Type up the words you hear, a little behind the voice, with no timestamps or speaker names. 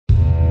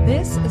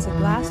This is a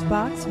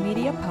Glassbox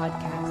Media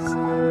podcast.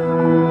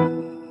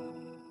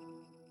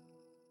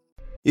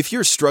 If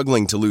you're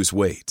struggling to lose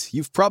weight,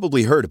 you've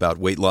probably heard about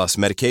weight loss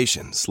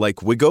medications like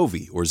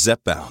Wegovy or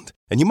Zepbound,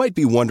 and you might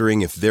be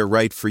wondering if they're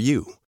right for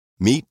you.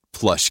 Meet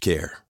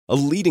PlushCare, a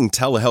leading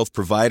telehealth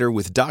provider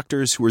with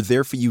doctors who are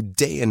there for you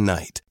day and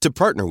night to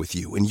partner with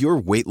you in your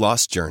weight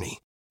loss journey.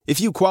 If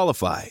you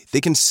qualify,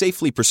 they can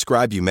safely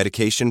prescribe you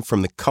medication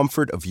from the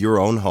comfort of your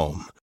own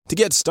home. To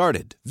get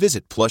started,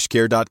 visit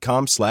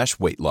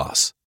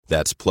plushcare.com/weight-loss.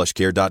 That's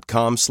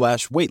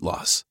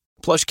plushcare.com/weight-loss.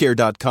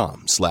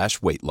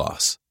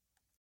 plushcare.com/weight-loss.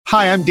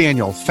 Hi, I'm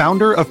Daniel,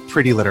 founder of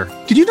Pretty Litter.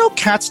 Did you know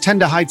cats tend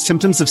to hide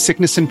symptoms of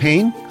sickness and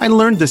pain? I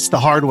learned this the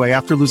hard way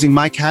after losing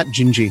my cat,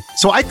 Gingy.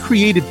 So I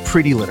created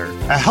Pretty Litter,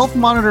 a health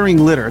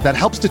monitoring litter that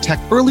helps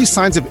detect early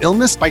signs of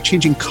illness by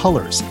changing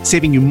colors,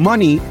 saving you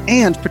money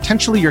and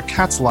potentially your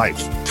cat's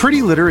life.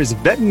 Pretty Litter is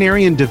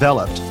veterinarian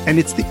developed, and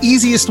it's the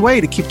easiest way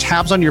to keep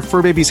tabs on your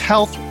fur baby's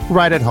health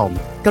right at home.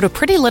 Go to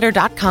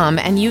prettylitter.com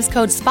and use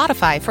code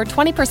SPOTIFY for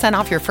 20%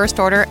 off your first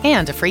order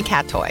and a free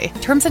cat toy.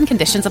 Terms and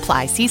conditions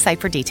apply. See site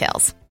for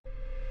details.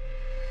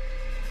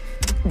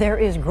 There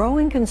is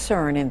growing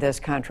concern in this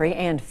country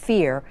and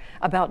fear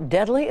about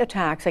deadly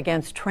attacks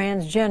against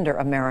transgender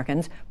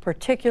Americans,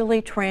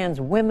 particularly trans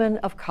women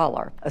of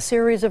color. A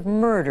series of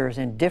murders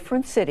in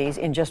different cities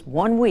in just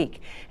 1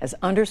 week has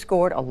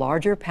underscored a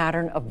larger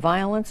pattern of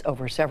violence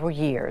over several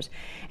years.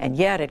 And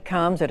yet it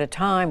comes at a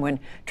time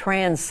when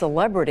trans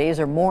celebrities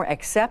are more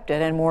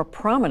accepted and more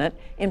prominent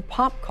in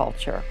pop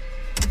culture.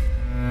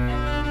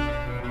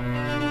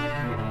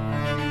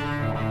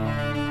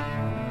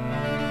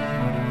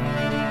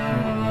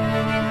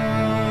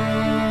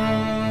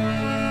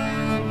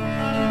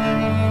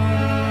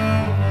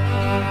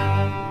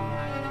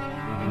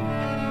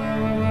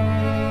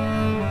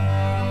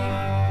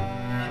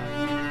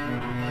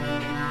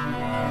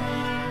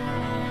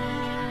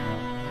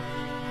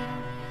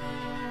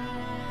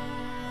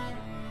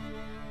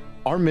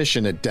 Our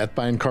mission at Death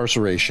by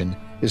Incarceration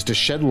is to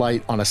shed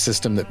light on a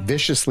system that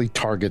viciously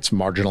targets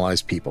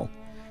marginalized people.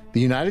 The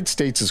United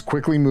States is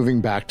quickly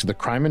moving back to the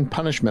crime and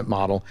punishment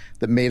model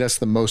that made us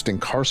the most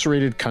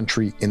incarcerated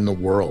country in the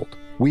world.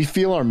 We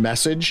feel our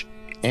message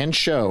and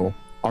show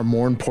are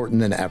more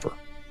important than ever.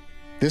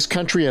 This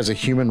country has a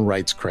human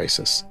rights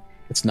crisis.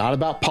 It's not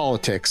about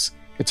politics.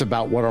 It's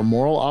about what our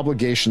moral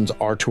obligations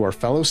are to our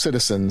fellow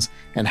citizens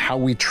and how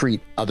we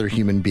treat other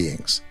human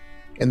beings.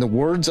 In the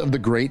words of the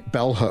great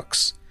Bell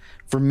Hooks,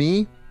 for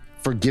me,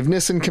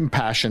 forgiveness and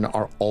compassion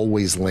are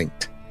always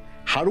linked.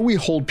 How do we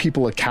hold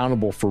people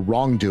accountable for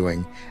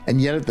wrongdoing and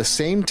yet at the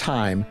same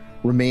time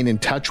remain in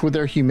touch with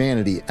their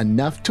humanity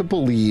enough to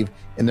believe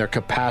in their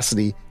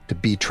capacity to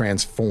be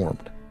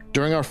transformed?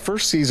 During our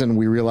first season,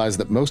 we realized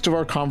that most of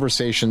our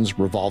conversations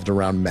revolved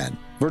around men,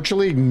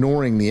 virtually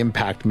ignoring the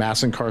impact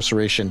mass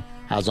incarceration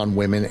has on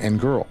women and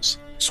girls.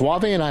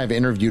 Suave and I have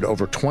interviewed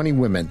over 20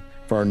 women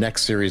for our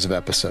next series of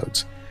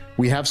episodes.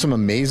 We have some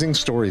amazing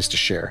stories to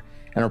share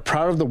and are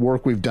proud of the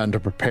work we've done to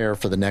prepare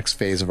for the next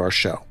phase of our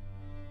show.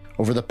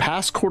 Over the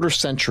past quarter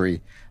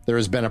century, there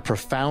has been a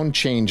profound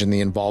change in the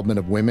involvement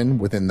of women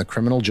within the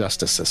criminal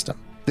justice system.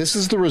 This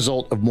is the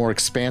result of more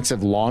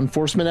expansive law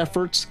enforcement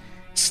efforts,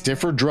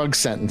 stiffer drug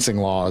sentencing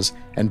laws,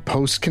 and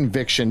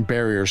post-conviction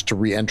barriers to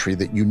re-entry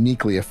that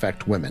uniquely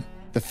affect women.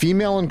 The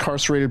female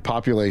incarcerated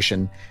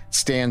population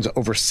stands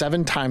over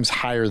 7 times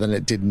higher than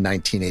it did in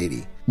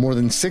 1980. More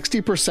than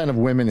 60% of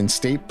women in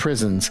state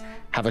prisons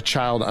have a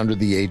child under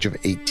the age of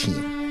 18.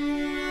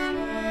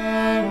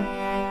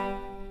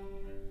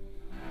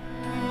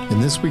 In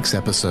this week's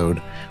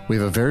episode, we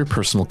have a very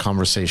personal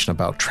conversation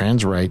about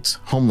trans rights,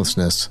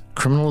 homelessness,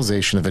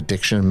 criminalization of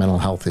addiction and mental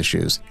health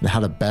issues, and how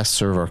to best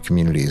serve our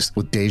communities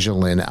with Deja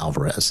Lynn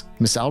Alvarez.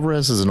 Ms.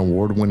 Alvarez is an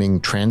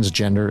award-winning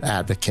transgender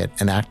advocate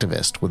and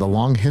activist with a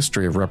long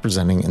history of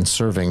representing and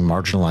serving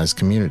marginalized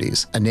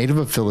communities. A native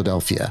of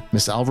Philadelphia,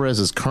 Ms. Alvarez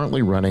is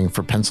currently running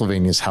for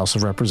Pennsylvania's House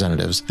of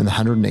Representatives in the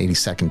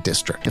 182nd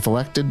District. If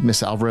elected,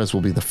 Ms. Alvarez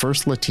will be the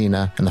first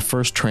Latina and the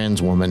first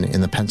trans woman in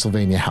the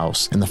Pennsylvania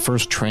House and the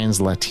first trans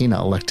Latina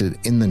elected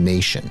in the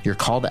nation. Your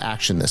call to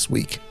action this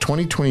week.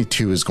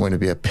 2022 is going to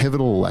be a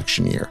pivotal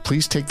election year.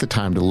 Please take the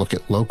time to look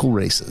at local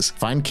races,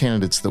 find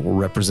candidates that will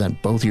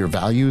represent both your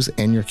values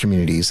and your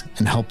communities,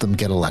 and help them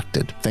get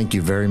elected. Thank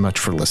you very much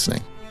for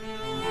listening.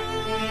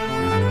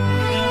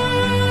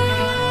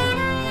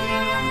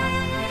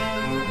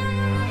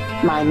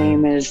 My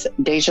name is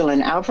Deja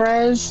Lynn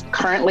Alvarez.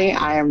 Currently,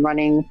 I am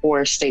running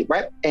for state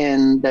rep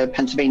in the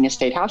Pennsylvania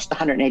State House, the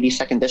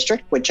 182nd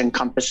District, which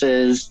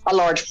encompasses a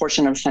large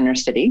portion of Center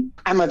City.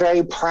 I'm a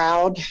very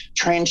proud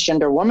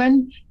transgender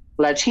woman,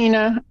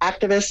 Latina,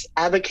 activist,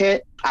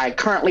 advocate. I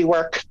currently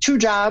work 2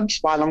 jobs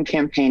while I'm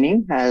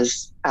campaigning.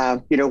 As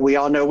we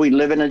all know, we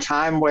live in a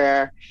time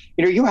where,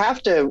 you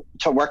have to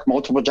work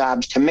multiple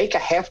jobs to make a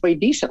halfway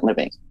decent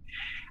living,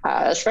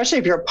 especially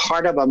if you're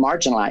part of a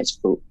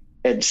marginalized group.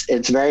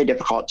 It's very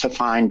difficult to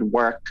find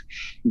work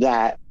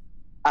that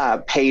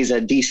pays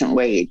a decent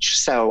wage.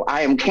 So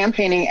I am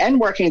campaigning and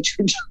working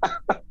 2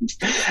 jobs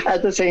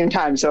at the same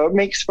time. So it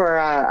makes for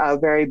a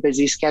very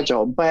busy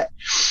schedule. But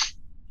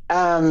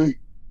let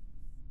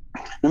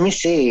me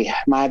see.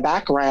 My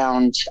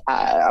background,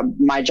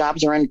 my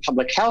jobs are in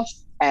public health,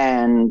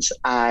 and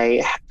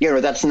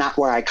that's not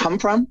where I come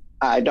from.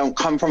 I don't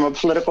come from a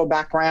political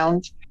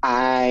background.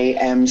 I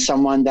am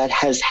someone that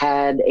has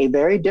had a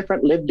very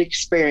different lived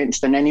experience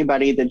than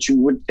anybody that you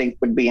would think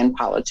would be in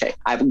politics.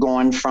 I've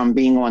gone from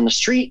being on the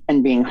street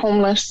and being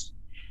homeless,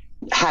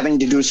 having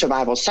to do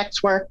survival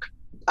sex work,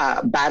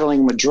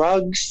 battling with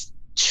drugs,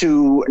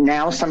 to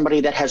now somebody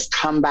that has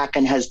come back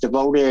and has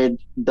devoted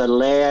the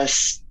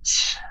last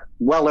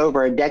well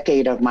over a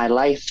decade of my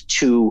life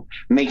to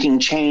making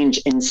change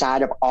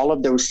inside of all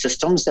of those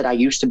systems that I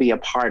used to be a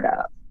part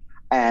of.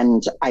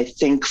 And I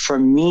think for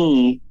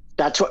me,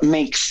 that's what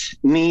makes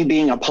me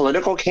being a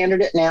political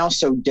candidate now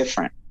so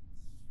different.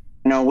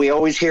 We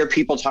always hear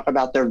people talk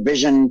about their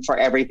vision for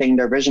everything,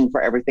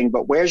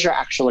 but where's your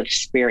actual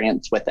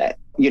experience with it?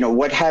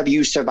 What have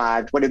you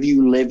survived? What have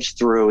you lived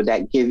through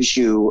that gives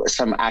you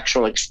some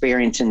actual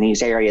experience in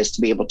these areas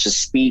to be able to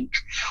speak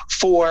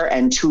for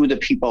and to the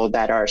people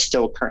that are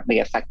still currently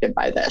affected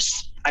by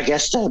this? I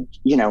guess,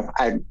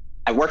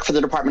 I work for the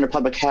Department of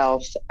Public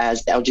Health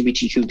as the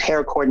LGBTQ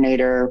care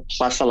coordinator,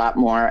 plus a lot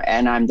more,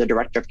 and I'm the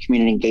director of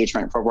community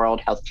engagement for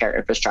World Healthcare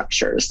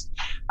Infrastructures,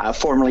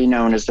 formerly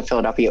known as the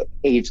Philadelphia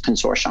AIDS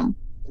Consortium.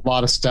 A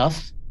lot of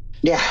stuff.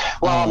 Yeah,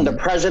 well, I'm the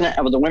president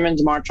of the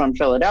Women's March on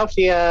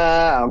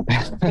Philadelphia.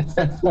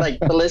 Like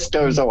the list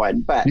goes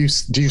on. But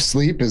do you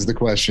sleep is the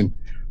question.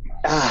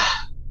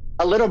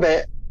 A little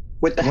bit,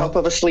 with the help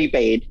of a sleep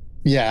aid.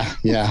 Yeah,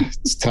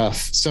 it's tough.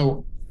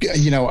 So,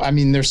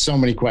 there's so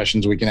many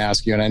questions we can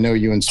ask you, and I know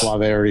you and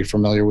Suave are already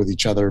familiar with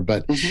each other,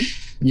 but,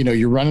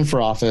 you're running for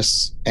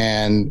office,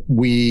 and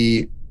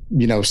we,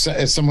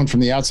 as someone from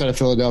the outside of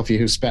Philadelphia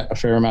who spent a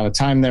fair amount of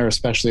time there,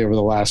 especially over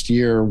the last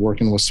year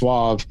working with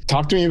Suave,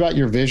 talk to me about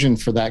your vision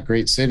for that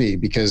great city,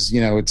 because,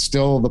 it's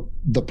still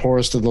the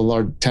poorest of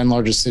the 10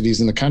 largest cities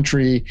in the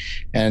country.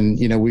 And,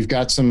 we've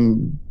got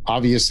some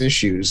obvious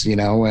issues,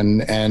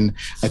 and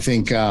I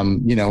think,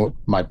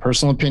 my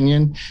personal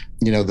opinion,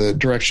 the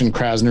direction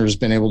Krasner has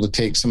been able to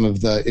take some of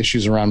the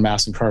issues around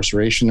mass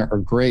incarceration are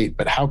great,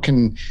 but how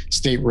can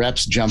state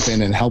reps jump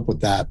in and help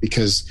with that?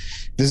 Because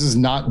this is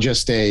not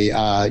just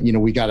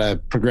we got a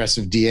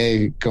progressive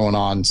DA going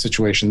on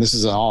situation. This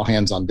is an all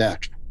hands on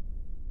deck.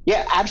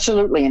 Yeah,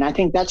 absolutely. And I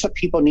think that's what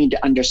people need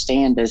to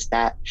understand, is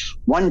that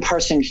one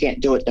person can't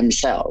do it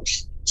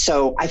themselves.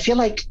 So I feel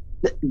like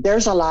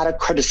there's a lot of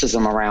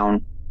criticism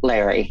around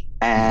Larry,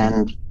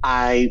 and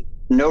I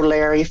know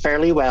Larry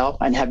fairly well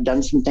and have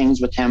done some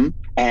things with him.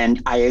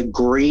 And I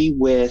agree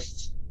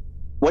with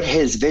what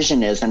his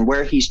vision is and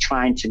where he's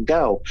trying to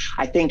go.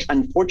 I think,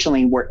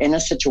 unfortunately, we're in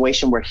a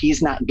situation where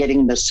he's not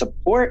getting the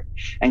support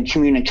and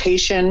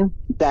communication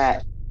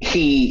that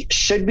he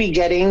should be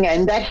getting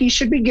and that he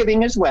should be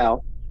giving as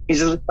well.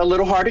 He's a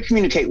little hard to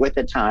communicate with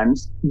at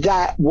times.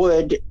 That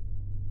would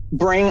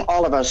bring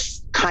all of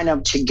us kind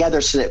of together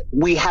so that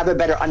we have a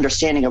better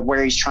understanding of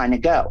where he's trying to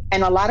go.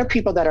 And a lot of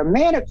people that are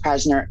mad at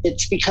Krasner,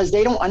 it's because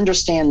they don't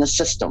understand the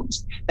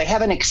systems. They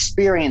haven't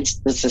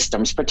experienced the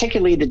systems,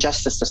 particularly the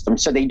justice system.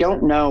 So they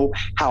don't know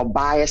how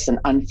biased and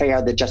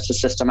unfair the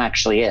justice system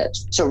actually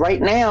is. So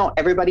right now,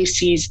 everybody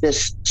sees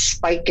this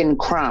spike in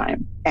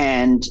crime,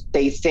 and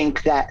they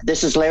think that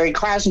this is Larry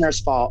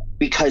Krasner's fault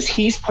because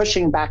he's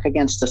pushing back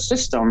against a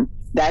system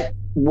that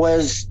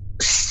was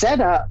set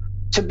up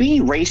to be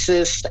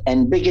racist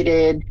and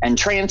bigoted and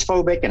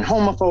transphobic and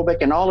homophobic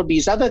and all of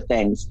these other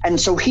things. And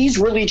so he's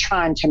really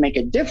trying to make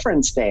a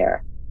difference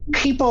there.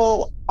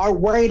 People are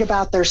worried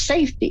about their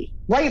safety,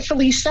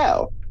 rightfully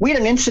so. We had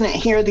an incident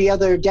here the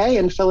other day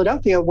in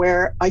Philadelphia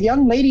where a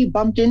young lady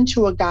bumped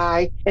into a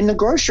guy in the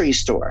grocery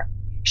store.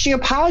 She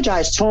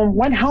apologized to him,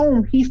 went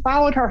home. He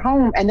followed her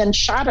home and then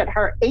shot at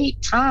her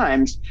 8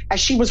 times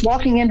as she was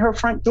walking in her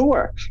front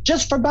door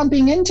just for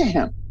bumping into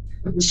him.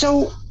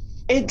 So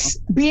it's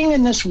being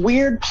in this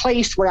weird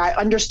place where I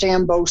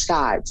understand both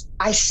sides.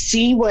 I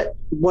see what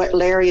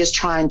Larry is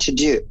trying to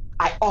do.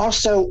 I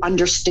also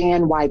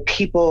understand why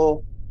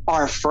people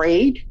are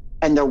afraid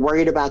and they're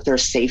worried about their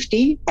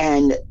safety.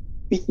 And,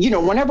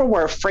 whenever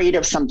we're afraid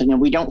of something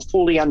and we don't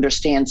fully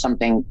understand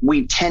something,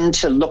 we tend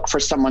to look for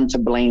someone to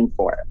blame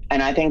for it.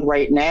 And I think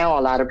right now,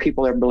 a lot of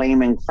people are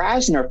blaming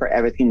Krasner for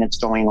everything that's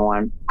going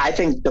on. I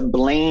think the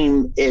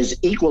blame is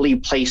equally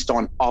placed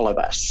on all of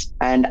us.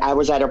 And I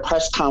was at a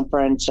press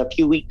conference a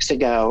few weeks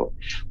ago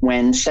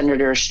when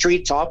Senator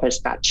Street's office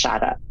got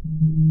shot up.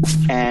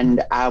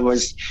 And I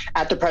was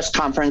at the press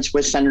conference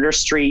with Senator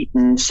Street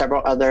and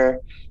several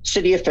other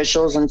city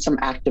officials and some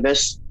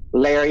activists.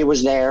 Larry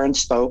was there and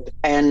spoke.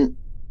 And,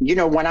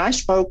 when I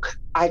spoke,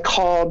 I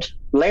called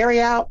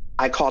Larry out,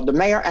 I called the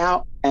mayor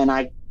out, and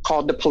I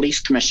called the police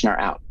commissioner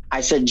out.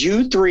 I said,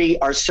 you three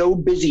are so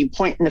busy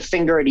pointing the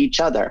finger at each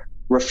other,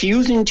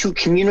 refusing to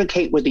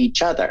communicate with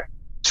each other,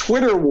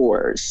 Twitter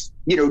wars,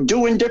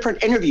 doing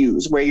different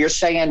interviews where you're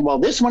saying, well,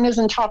 this one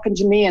isn't talking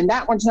to me and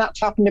that one's not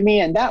talking to me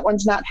and that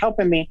one's not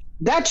helping me.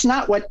 That's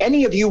not what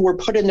any of you were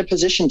put in the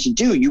position to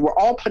do. You were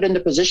all put in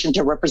the position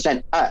to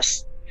represent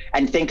us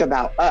and think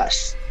about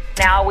us.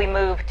 Now we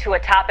move to a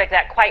topic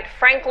that, quite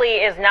frankly,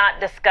 is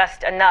not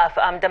discussed enough.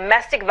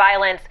 Domestic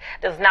violence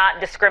does not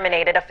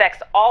discriminate. It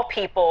affects all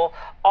people,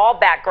 all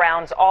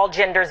backgrounds, all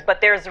genders. But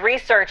there's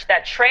research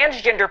that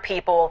transgender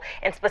people,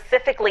 and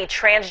specifically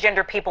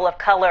transgender people of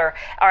color,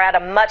 are at a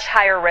much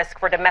higher risk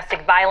for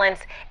domestic violence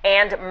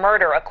and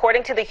murder.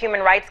 According to the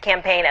Human Rights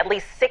Campaign, at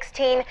least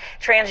 16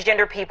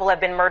 transgender people have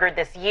been murdered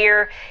this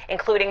year,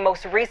 including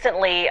most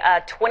recently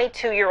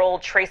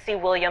 22-year-old Tracy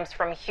Williams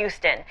from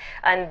Houston.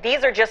 And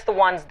these are just the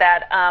ones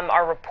that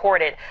are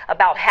reported.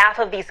 About half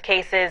of these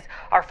cases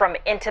are from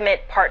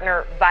intimate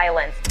partner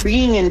violence.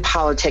 Being in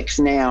politics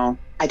now,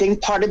 I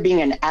think part of being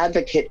an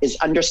advocate is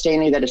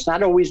understanding that it's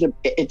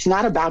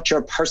not about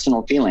your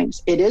personal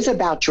feelings. It is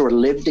about your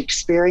lived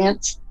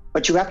experience,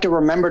 but you have to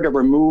remember to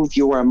remove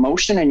your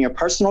emotion and your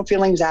personal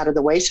feelings out of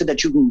the way so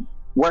that you can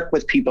work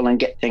with people and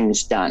get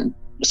things done.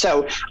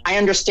 So I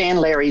understand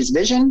Larry's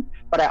vision,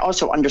 but I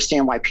also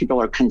understand why people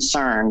are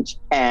concerned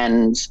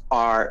and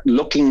are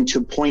looking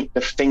to point the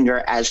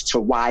finger as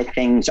to why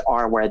things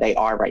are where they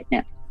are right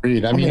now.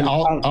 Agreed. I mean,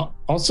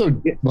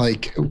 also,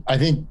 I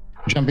think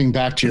jumping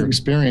back to your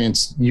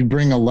experience, you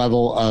bring a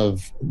level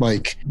of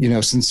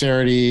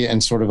sincerity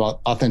and sort of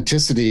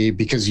authenticity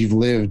because you've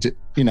lived,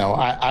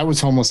 I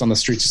was homeless on the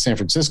streets of San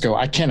Francisco.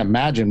 I can't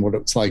imagine what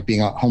it's like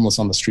being homeless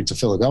on the streets of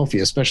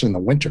Philadelphia, especially in the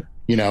winter.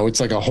 It's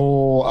like a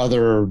whole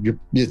other,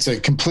 it's a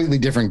completely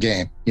different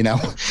game.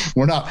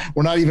 We're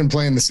not even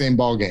playing the same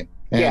ball game.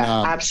 And,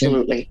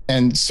 absolutely.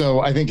 And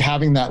so I think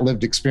having that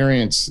lived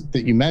experience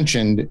that you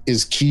mentioned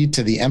is key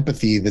to the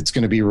empathy that's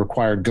going to be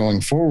required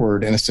going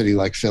forward in a city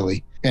like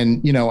Philly.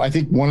 And, I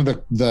think one of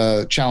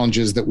the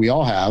challenges that we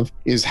all have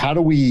is how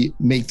do we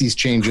make these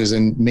changes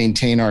and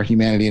maintain our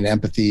humanity and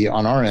empathy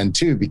on our end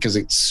too, because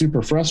it's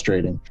super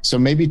frustrating. So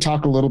maybe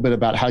talk a little bit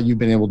about how you've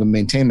been able to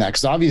maintain that.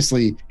 Because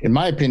obviously, in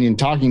my opinion,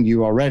 talking to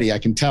you already, I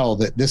can tell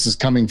that this is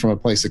coming from a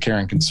place of care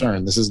and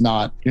concern. This is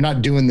not, you're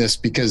not doing this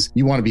because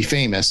you want to be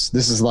famous.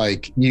 This is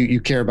like you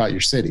care about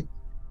your city.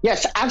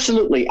 Yes,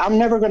 absolutely. I'm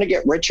never going to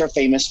get rich or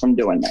famous from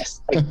doing this.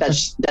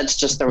 That's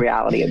just the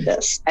reality of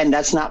this. And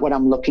that's not what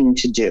I'm looking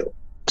to do.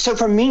 So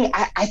for me,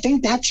 I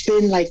think that's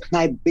been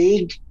my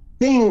big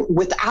thing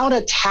without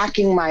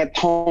attacking my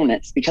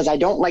opponents, because I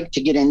don't like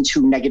to get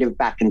into negative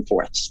back and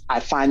forths. I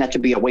find that to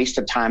be a waste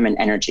of time and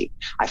energy.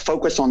 I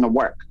focus on the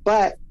work.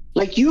 But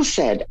like you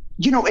said,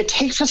 it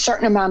takes a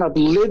certain amount of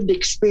lived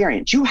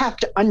experience. You have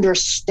to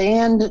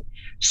understand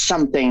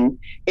something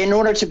in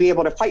order to be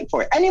able to fight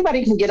for it.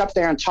 Anybody can get up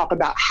there and talk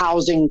about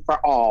housing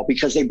for all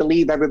because they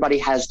believe everybody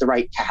has the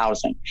right to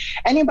housing.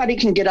 Anybody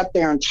can get up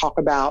there and talk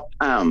about,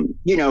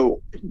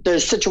 the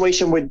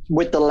situation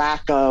with the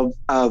lack of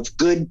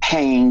good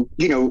paying,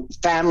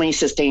 family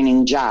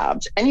sustaining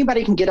jobs.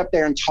 Anybody can get up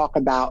there and talk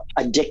about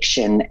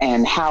addiction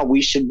and how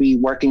we should be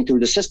working through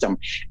the system.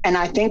 And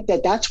I think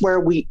that that's where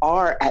we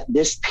are at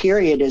this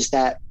period, is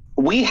that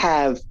we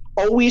have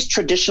always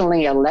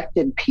traditionally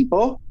elected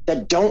people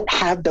that don't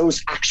have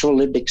those actual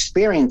lived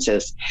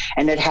experiences.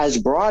 And it has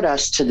brought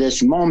us to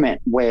this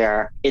moment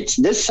where it's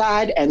this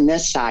side and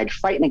this side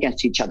fighting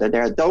against each other.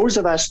 There are those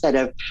of us that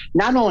have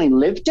not only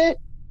lived it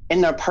in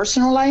their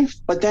personal life,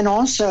 but then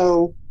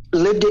also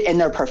lived it in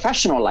their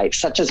professional life,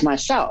 such as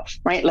myself,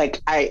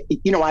 right?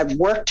 I've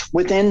worked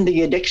within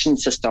the addiction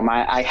system.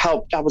 I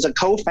was a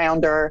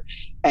co-founder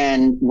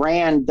and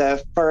ran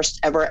the first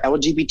ever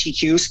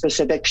LGBTQ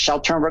specific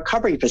shelter and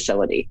recovery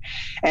facility.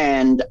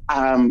 And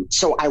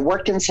so I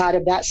worked inside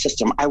of that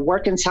system. I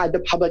work inside the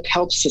public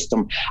health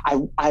system.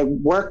 I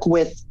work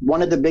with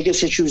one of the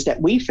biggest issues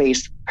that we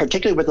face,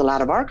 particularly with a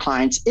lot of our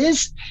clients,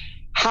 is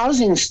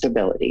housing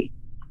stability.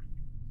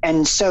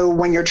 And so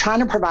when you're trying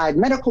to provide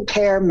medical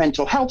care,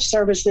 mental health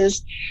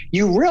services,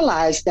 you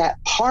realize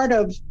that part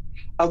of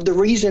the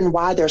reason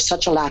why there's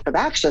such a lack of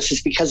access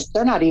is because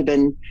they're not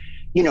even,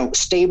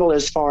 stable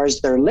as far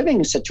as their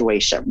living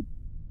situation.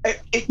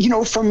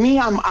 For me,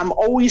 I'm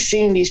always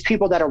seeing these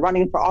people that are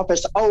running for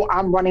office. Oh,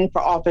 I'm running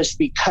for office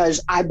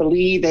because I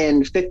believe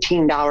in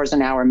 $15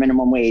 an hour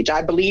minimum wage.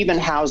 I believe in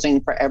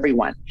housing for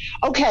everyone.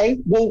 Okay,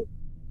 well,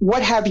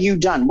 what have you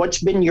done?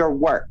 What's been your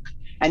work?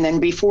 And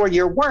then before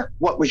your work,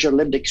 what was your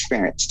lived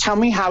experience? Tell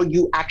me how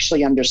you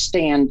actually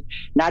understand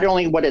not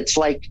only what it's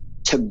like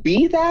to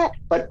be that,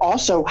 but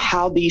also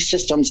how these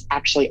systems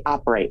actually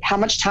operate. How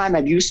much time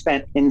have you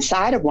spent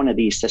inside of one of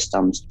these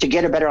systems to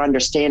get a better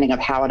understanding of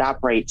how it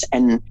operates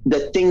and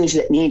the things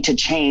that need to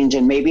change,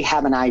 and maybe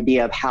have an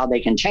idea of how they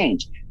can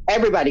change?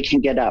 Everybody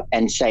can get up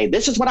and say,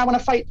 this is what I want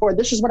to fight for.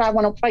 This is what I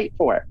want to fight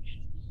for.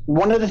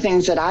 One of the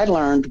things that I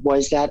learned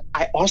was that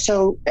I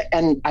also,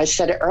 and I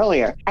said it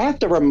earlier, I have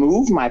to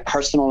remove my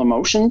personal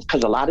emotions,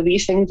 because a lot of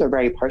these things are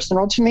very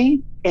personal to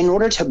me, in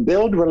order to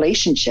build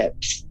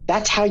relationships.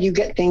 That's how you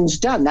get things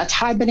done. That's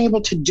how I've been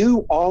able to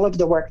do all of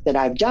the work that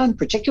I've done,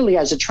 particularly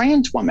as a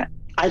trans woman.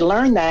 I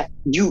learned that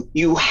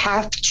you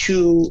have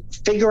to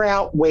figure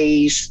out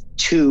ways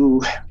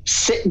to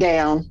sit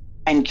down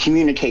and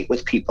communicate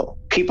with people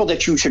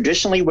that you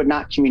traditionally would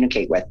not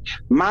communicate with.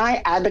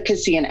 My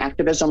advocacy and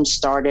activism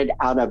started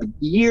out of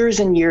years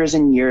and years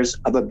and years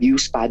of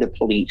abuse by the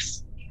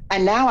police.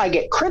 And now I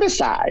get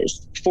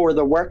criticized for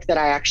the work that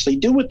I actually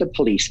do with the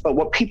police. But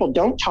what people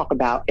don't talk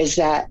about is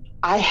that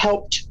I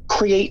helped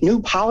create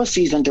new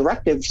policies and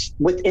directives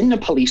within the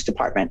police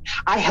department.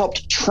 I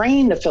helped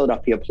train the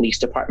Philadelphia Police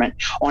Department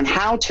on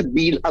how to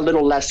be a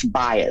little less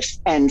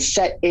biased and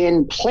set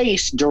in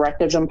place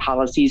directives and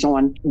policies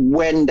on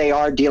when they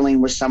are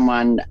dealing with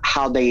someone,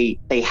 how they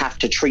have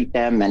to treat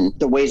them and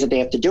the ways that they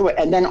have to do it.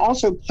 And then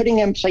also putting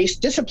in place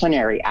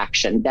disciplinary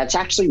action that's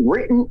actually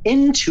written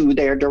into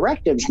their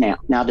directives now.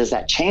 Now, does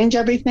that change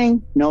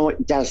everything? No,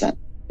 it doesn't.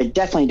 It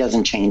definitely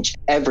doesn't change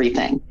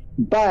everything.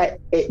 But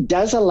it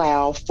does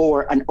allow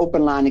for an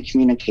open line of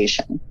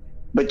communication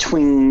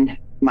between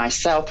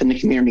myself and the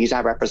communities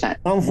I represent.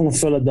 I'm from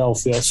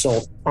Philadelphia,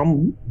 so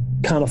I'm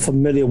kind of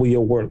familiar with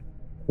your work.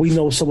 We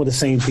know some of the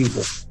same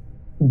people.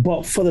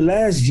 But for the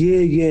last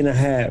year and a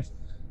half,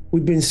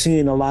 we've been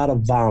seeing a lot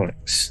of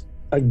violence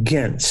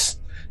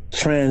against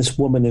trans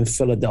women in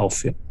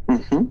Philadelphia.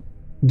 Mm-hmm.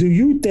 Do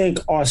you think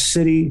our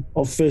city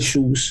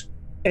officials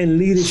and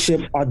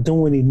leadership are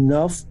doing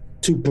enough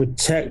to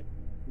protect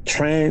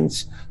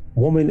trans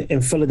women in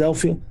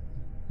Philadelphia?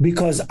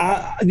 Because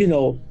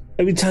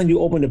every time you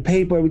open the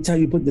paper, every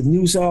time you put the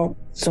news out,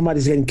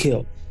 somebody's getting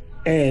killed.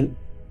 And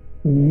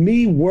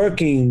me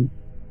working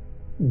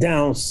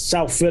down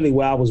South Philly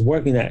where I was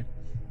working at,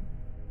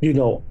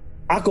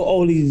 I could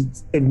only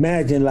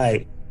imagine,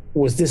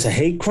 was this a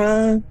hate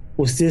crime?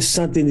 Was this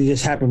something that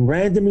just happened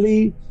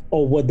randomly?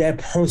 Or what that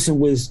person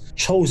was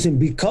chosen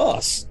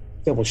because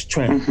it was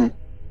trans? Mm-hmm.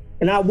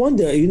 And I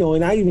wonder,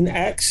 and I even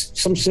asked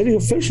some city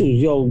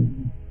officials,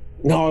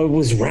 no, it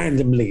was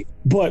randomly.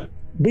 But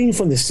being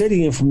from the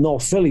city and from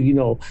North Philly,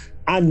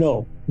 I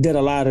know that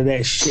a lot of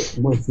that shit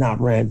was not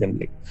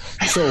randomly.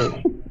 So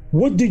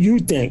what do you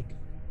think?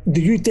 Do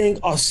you think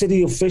our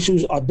city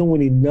officials are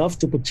doing enough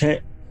to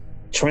protect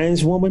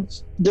trans women?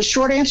 The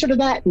short answer to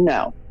that,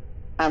 no,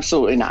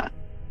 absolutely not.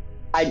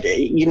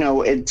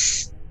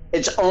 It's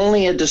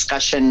only a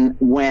discussion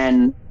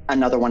when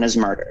another one is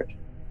murdered.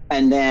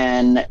 And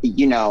then,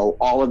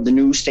 all of the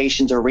news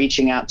stations are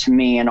reaching out to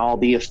me and all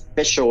the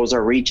officials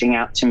are reaching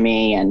out to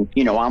me. And,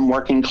 I'm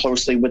working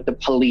closely with the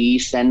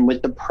police and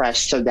with the press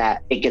so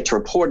that it gets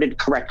reported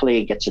correctly,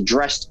 it gets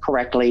addressed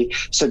correctly,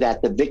 so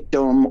that the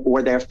victim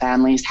or their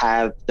families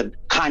have the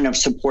kind of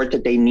support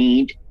that they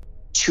need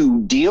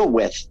to deal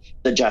with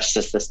the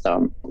justice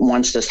system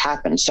once this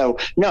happens. So,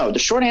 no, the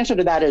short answer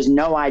to that is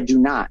no, I do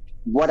not.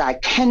 What I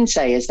can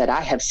say is that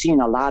I have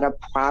seen a lot of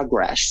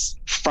progress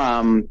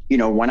from,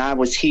 when I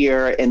was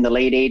here in the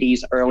late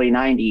 80s, early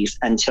 90s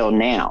until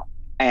now.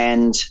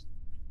 And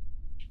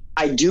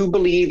I do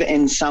believe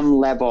in some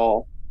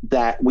level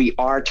that we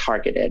are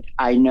targeted.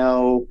 I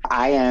know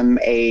I am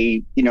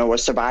a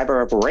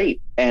survivor of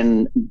rape.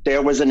 And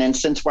there was an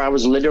instance where I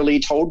was literally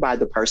told by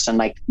the person,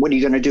 what are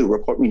you going to do?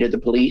 Report me to the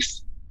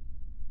police?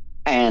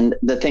 And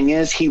the thing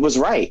is, he was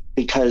right,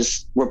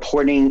 because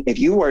reporting, if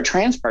you were a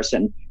trans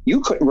person, you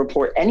couldn't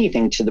report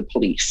anything to the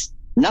police,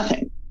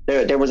 nothing.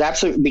 There was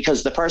absolutely,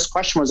 because the first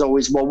question was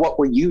always, well, what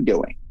were you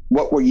doing?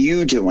 What were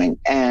you doing?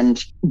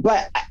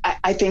 But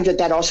I think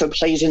that also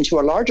plays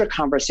into a larger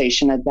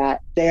conversation of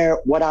that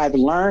what I've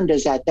learned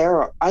is that there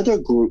are other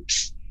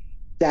groups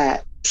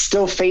that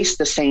still face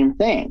the same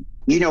thing.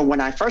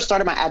 When I first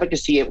started my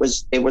advocacy, it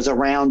was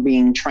around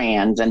being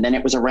trans, and then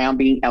it was around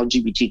being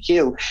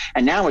LGBTQ.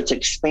 And now it's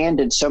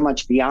expanded so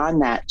much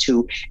beyond that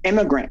to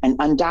immigrant and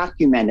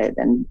undocumented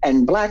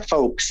and Black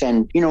folks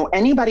and,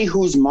 anybody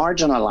who's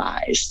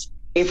marginalized.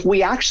 If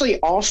we actually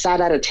all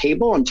sat at a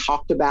table and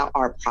talked about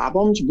our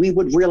problems, we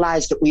would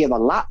realize that we have a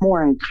lot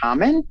more in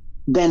common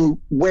than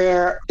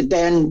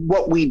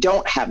what we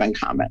don't have in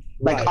common.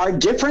 Right. Our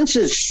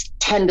differences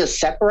tend to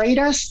separate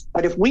us,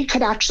 but if we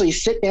could actually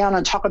sit down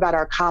and talk about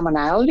our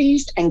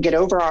commonalities and get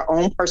over our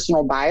own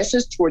personal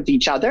biases towards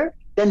each other,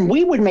 then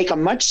we would make a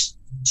much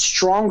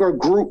stronger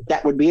group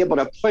that would be able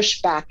to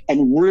push back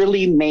and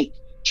really make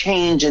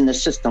change in the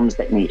systems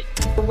that need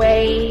it. The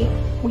way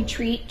we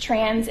treat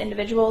trans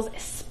individuals,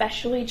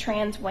 especially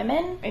trans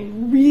women,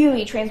 and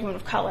really trans women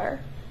of color,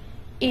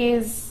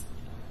 is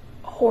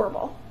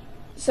horrible.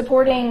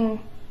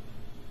 Supporting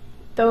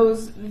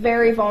those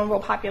very vulnerable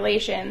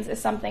populations is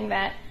something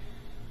that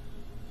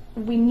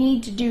we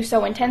need to do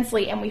so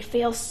intensely, and we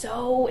fail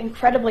so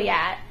incredibly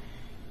at,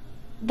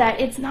 that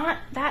it's not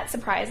that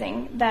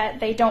surprising that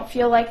they don't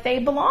feel like they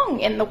belong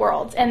in the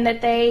world and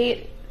that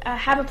they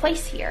have a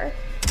place here.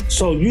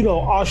 So,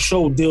 our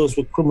show deals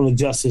with criminal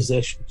justice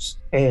issues,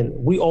 and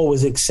we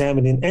always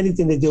examining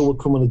anything that deal with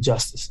criminal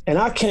justice. And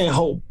I can't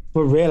help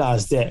but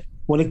realize that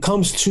when it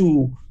comes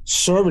to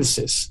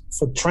services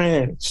for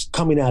trans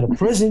coming out of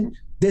prison,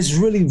 there's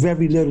really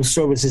very little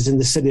services in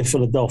the city of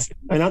Philadelphia.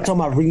 And I'm talking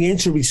about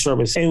reentry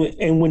service.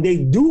 And when they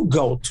do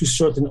go to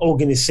certain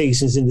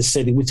organizations in the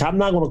city, which I'm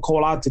not going to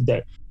call out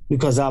today,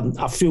 because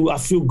I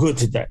feel good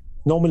today.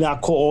 Normally, I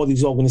call all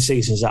these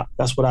organizations out.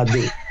 That's what I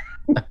do.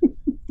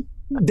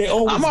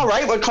 I'm all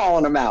right with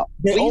calling them out.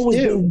 They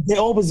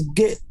always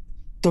get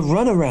the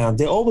runaround.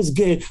 They always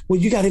get, well,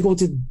 you got to go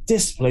to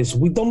this place.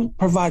 We don't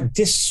provide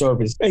this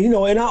service. And,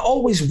 and I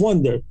always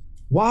wonder,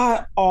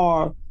 why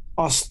are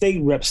our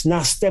state reps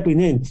not stepping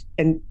in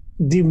and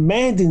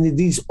demanding that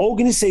these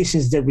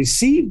organizations that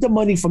receive the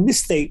money from the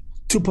state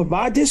to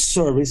provide this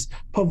service,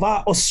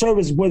 provide a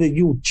service whether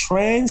you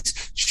trans,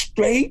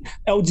 straight,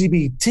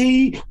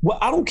 LGBT, well,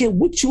 I don't care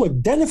what you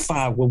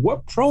identify with,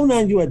 what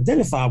pronoun you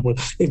identify with.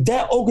 If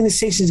that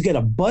organizations get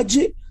a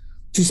budget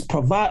to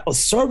provide a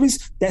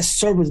service, that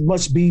service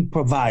must be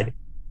provided.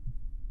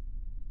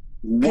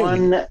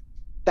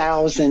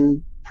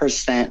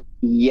 1,000%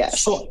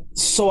 yes.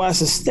 So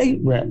as a state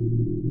rep,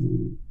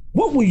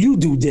 what will you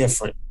do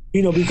different?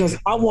 Because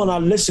I want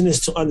our listeners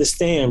to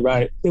understand,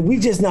 right, that we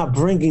just not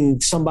bringing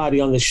somebody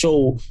on the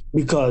show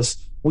because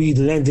we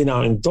lending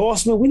our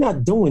endorsement. We're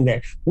not doing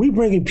that. We're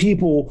bringing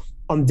people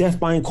on death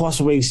by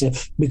incarceration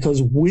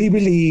because we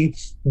believe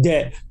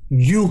that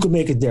you can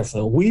make a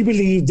difference. We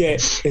believe that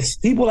it's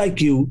people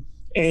like you,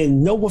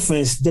 and no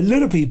offense, the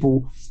little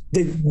people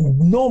that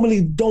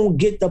normally don't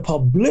get the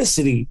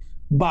publicity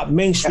by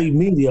mainstream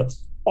media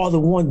are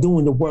the one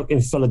doing the work in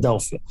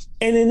Philadelphia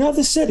and in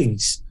other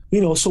cities.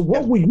 So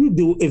what would you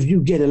do if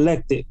you get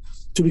elected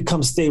to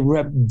become state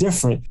rep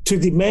different, to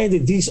demand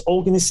that these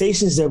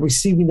organizations that are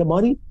receiving the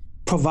money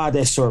provide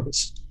that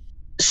service?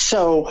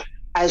 So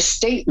as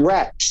state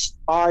reps,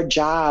 our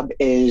job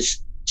is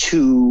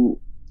to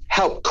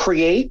help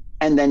create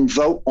and then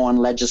vote on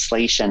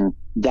legislation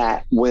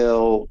that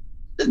will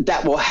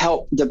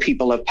help the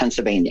people of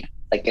Pennsylvania.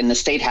 Like in the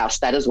State House,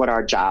 that is what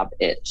our job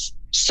is.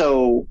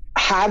 So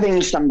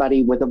having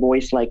somebody with a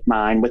voice like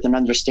mine, with an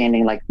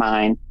understanding like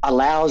mine,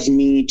 allows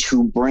me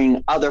to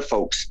bring other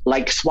folks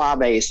like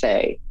Suave,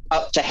 say,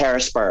 up to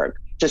Harrisburg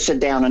to sit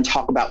down and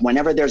talk about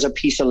whenever there's a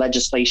piece of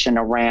legislation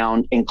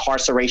around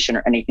incarceration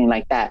or anything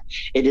like that.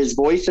 It is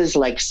voices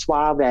like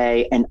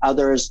Suave and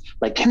others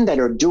like him that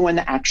are doing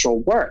the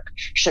actual work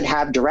should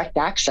have direct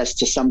access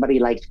to somebody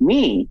like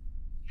me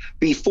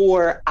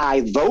before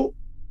I vote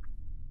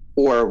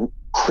or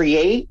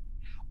create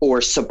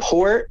or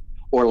support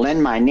or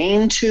lend my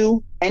name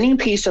to any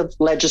piece of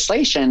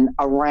legislation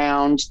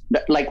around,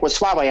 like with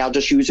Suave, I'll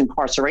just use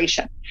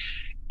incarceration.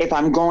 If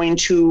I'm going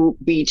to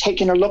be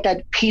taking a look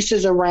at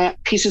pieces of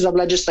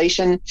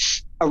legislation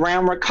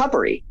around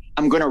recovery,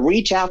 I'm going to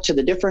reach out to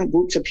the different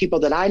groups of people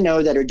that I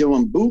know that are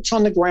doing boots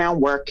on the ground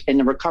work in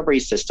the recovery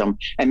system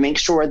and make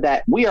sure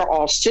that we are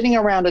all sitting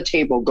around a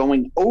table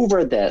going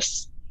over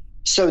this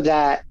so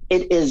that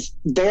it is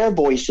their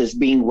voices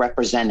being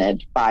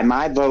represented by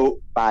my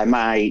vote, by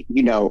my,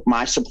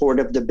 my support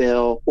of the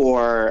bill,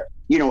 or,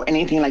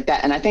 anything like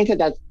that. And I think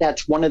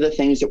that's one of the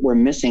things that we're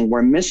missing.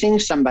 We're missing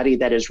somebody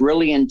that is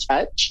really in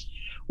touch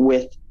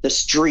with the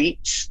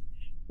streets,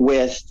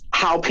 with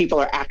how people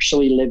are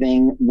actually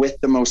living, with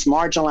the most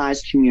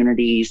marginalized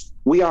communities.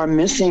 We are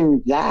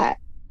missing that.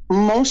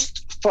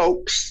 Most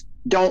folks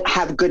don't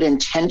have good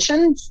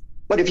intentions.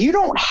 But if you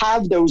don't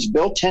have those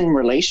built-in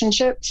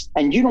relationships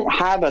and you don't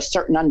have a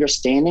certain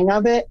understanding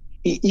of it,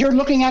 you're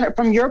looking at it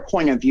from your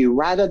point of view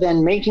rather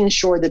than making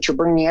sure that you're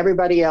bringing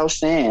everybody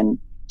else in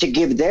to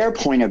give their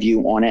point of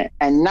view on it,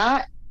 and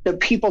not the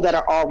people that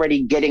are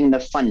already getting the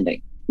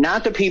funding,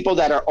 not the people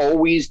that are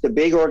always the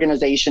big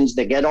organizations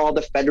that get all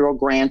the federal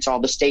grants, all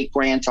the state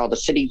grants, all the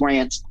city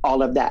grants,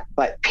 all of that,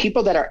 but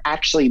people that are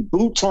actually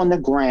boots on the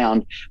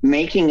ground,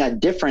 making a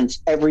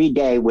difference every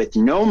day with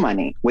no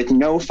money, with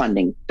no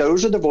funding.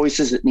 Those are the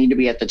voices that need to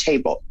be at the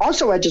table.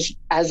 Also,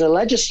 as a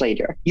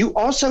legislator, you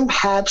also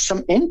have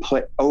some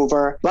input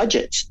over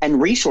budgets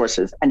and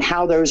resources and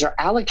how those are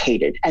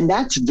allocated. And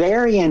that's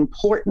very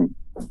important.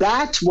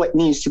 That's what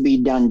needs to be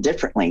done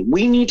differently.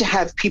 We need to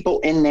have people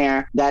in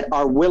there that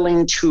are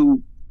willing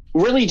to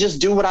really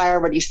just do what I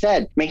already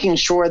said, making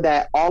sure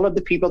that all of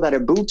the people that are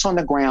boots on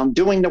the ground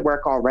doing the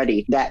work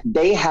already, that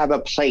they have a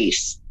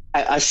place,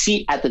 a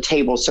seat at the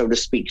table, so to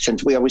speak,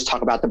 since we always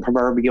talk about the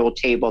proverbial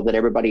table that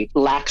everybody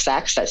lacks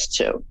access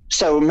to.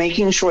 So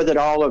making sure that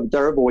all of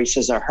their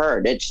voices are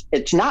heard.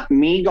 It's not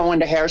me going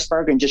to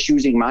Harrisburg and just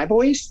using my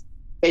voice.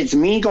 It's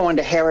me going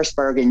to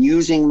Harrisburg and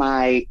using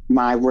my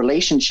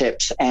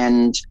relationships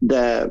and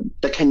the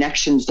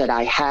connections that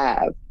I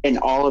have in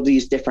all of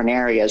these different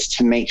areas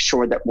to make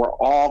sure that we're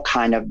all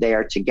kind of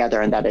there together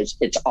and that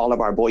it's all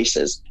of our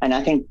voices. And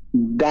I think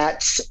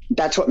that's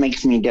what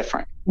makes me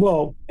different.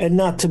 Well, and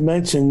not to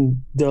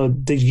mention the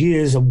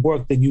years of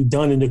work that you've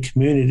done in the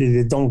community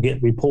that don't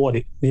get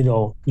reported.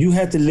 You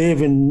had to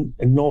live in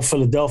North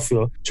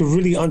Philadelphia to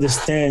really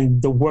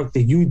understand the work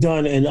that you've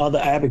done and other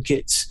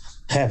advocates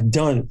have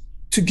done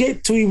to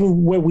get to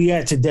even where we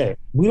are today.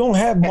 We don't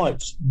have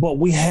much, but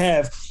we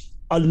have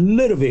a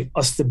little bit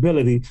of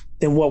stability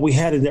than what we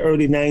had in the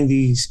early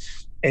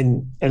 90s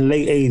and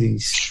late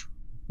 80s,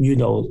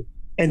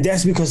 and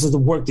that's because of the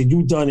work that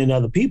you've done and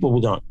other people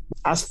have done.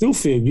 I still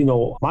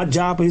feel, my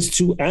job is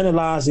to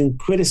analyze and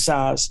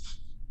criticize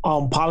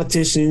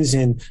politicians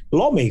and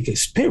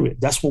lawmakers,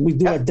 period. That's what we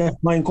do at death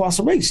by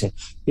incarceration.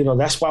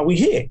 That's why we're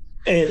here.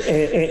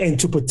 And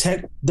to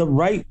protect the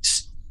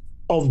rights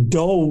of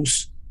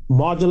those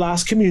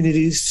marginalized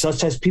communities,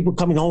 such as people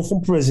coming home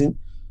from prison,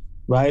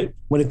 right?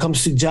 When it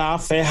comes to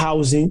job, fair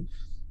housing.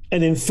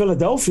 And in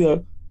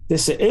Philadelphia,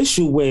 there's an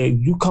issue where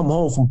you come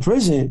home from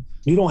prison,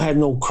 you don't have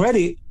no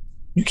credit,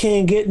 you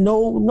can't get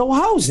no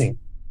housing.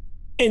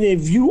 And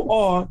if you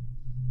are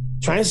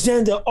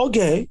transgender or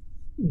gay,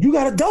 you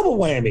got a double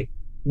whammy.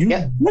 You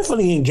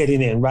definitely ain't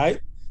getting in, right?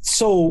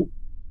 So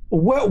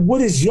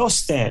what is your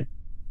stand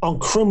on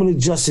criminal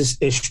justice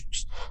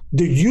issues?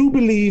 Do you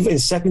believe in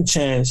second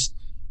chance?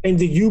 And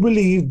do you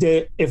believe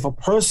that if a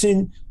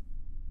person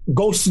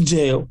goes to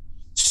jail,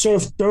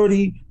 serve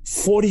 30,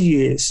 40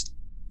 years,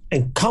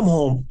 and come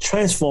home,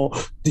 transform,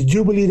 do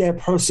you believe that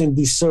person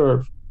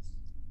deserve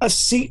a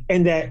seat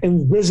in that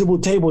invisible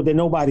table that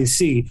nobody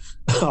see?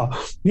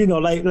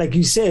 Like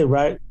you said,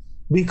 right?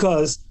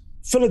 Because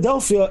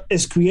Philadelphia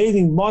is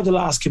creating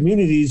marginalized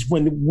communities.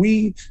 When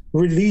we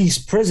release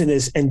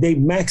prisoners and they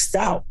maxed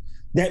out,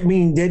 that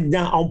means they're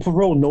not on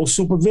parole, no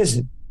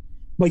supervision.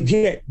 But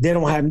yet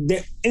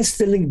they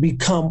instantly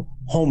become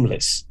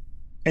homeless.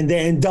 And they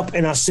end up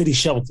in our city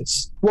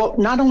shelters. Well,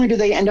 not only do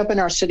they end up in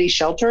our city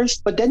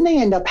shelters, but then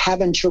they end up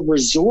having to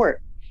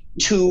resort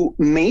to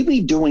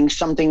maybe doing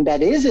something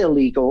that is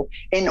illegal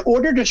in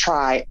order to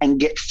try and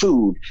get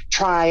food,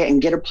 try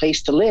and get a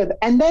place to live.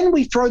 And then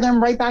we throw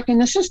them right back in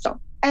the system.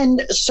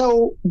 And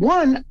so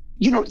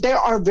there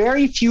are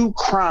very few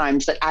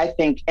crimes that I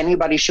think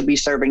anybody should be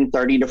serving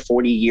 30 to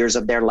 40 years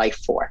of their life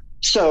for.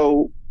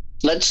 So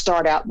let's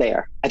start out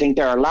there. I think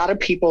there are a lot of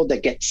people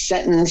that get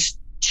sentenced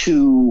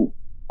to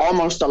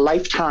almost a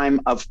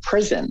lifetime of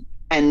prison.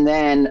 And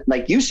then,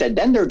 like you said,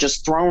 then they're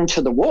just thrown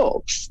to the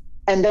wolves.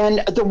 And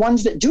then the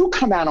ones that do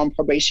come out on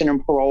probation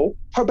and parole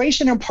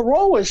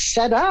is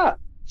set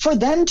up for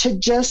them to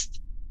just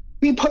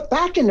be put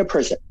back into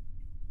prison.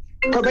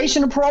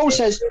 Probation and parole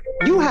says,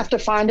 you have to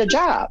find a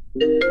job.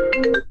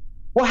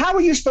 Well, how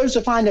are you supposed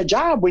to find a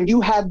job when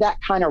you have that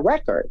kind of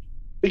record?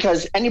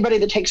 Because anybody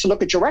that takes a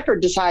look at your record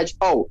decides,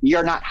 oh,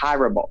 you're not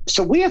hireable.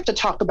 So we have to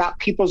talk about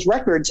people's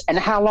records and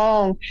how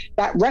long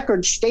that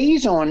record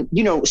stays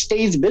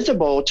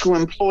visible to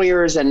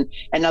employers and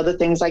other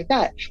things like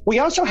that. We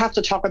also have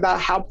to talk about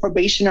how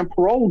probation and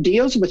parole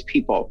deals with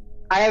people.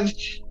 I have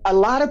a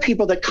lot of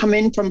people that come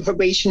in from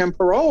probation and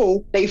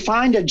parole, they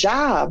find a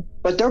job,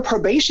 but their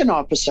probation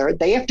officer,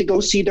 they have to go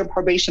see their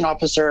probation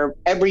officer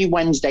every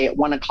Wednesday at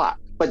 1:00.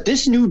 But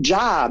this new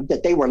job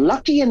that they were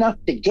lucky enough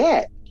to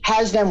get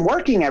has them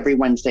working every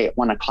Wednesday at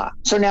 1:00.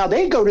 So now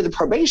they go to the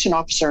probation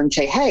officer and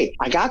say, hey,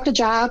 I got the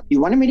job. You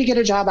wanted me to get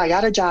a job. I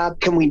got a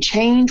job. Can we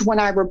change when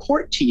I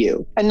report to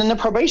you? And then the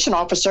probation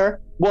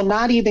officer will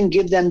not even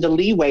give them the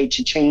leeway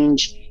to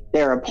change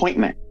their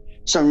appointment.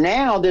 So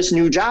now this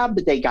new job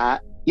that they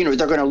got, they're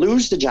going to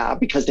lose the job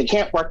because they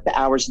can't work the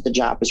hours that the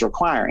job is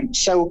requiring.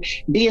 So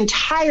the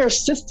entire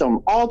system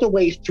all the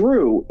way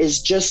through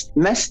is just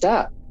messed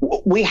up.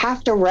 We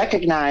have to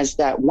recognize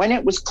that when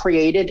it was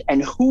created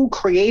and who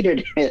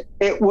created it,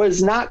 it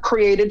was not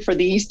created for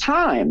these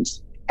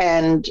times.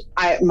 And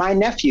my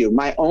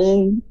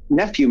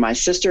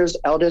sister's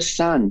eldest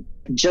son,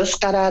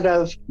 just got out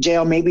of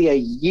jail maybe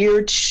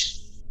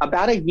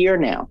about a year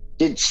now,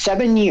 did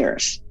 7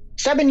 years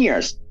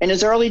in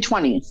his early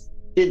 20s,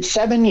 did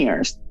 7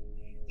 years.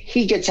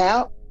 He gets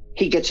out,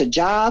 he gets a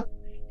job,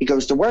 he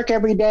goes to work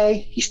every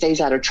day, he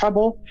stays out of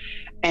trouble,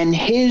 and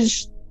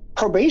his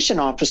probation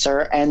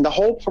officer and the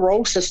whole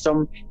parole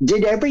system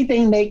did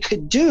everything they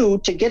could do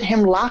to get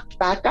him locked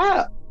back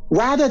up,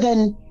 rather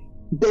than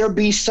there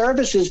be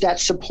services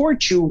that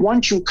support you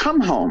once you come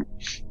home.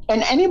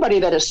 And anybody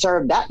that has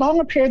served that long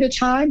a period of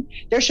time,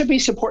 there should be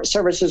support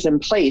services in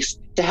place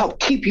to help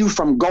keep you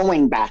from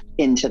going back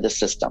into the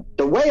system.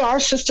 The way our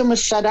system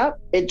is set up,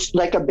 it's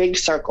like a big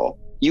circle.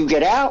 You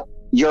get out,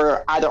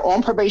 you're either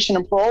on probation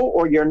and parole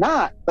or you're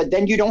not, but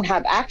then you don't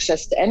have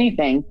access to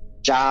anything.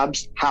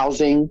 Jobs,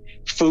 housing,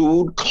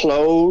 food,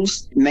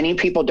 clothes. Many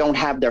people don't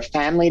have their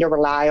family to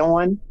rely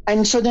on.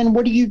 And so then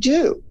what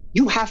do?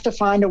 You have to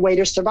find a way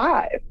to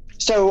survive.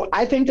 So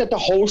I think that the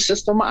whole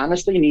system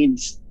honestly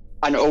needs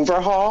an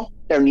overhaul.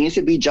 There needs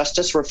to be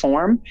justice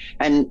reform.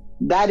 And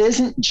that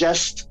isn't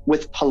just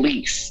with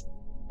police.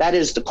 That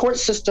is the court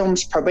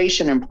systems,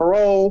 probation and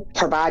parole,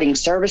 providing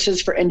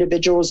services for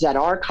individuals that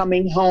are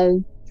coming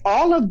home.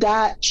 All of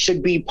that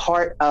should be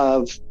part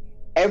of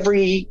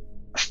every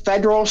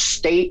federal,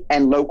 state,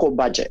 and local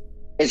budget.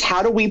 Is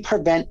how do we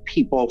prevent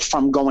people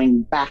from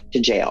going back to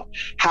jail?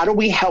 How do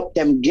we help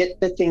them get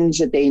the things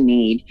that they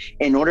need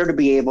in order to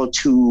be able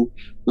to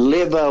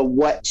live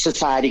what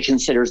society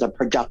considers a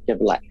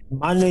productive life?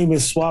 My name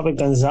is Suave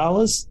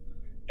Gonzalez,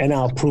 and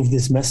I'll approve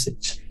this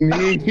message. My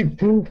name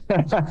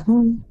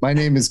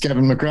is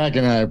Kevin McCracken,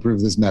 and I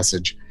approve this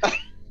message.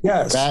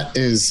 Yes. That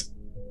is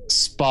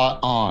spot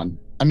on.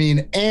 I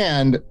mean,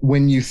 and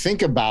when you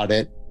think about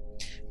it,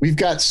 we've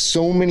got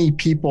so many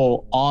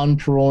people on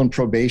parole and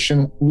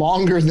probation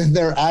longer than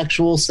their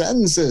actual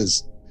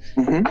sentences.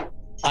 Mm-hmm.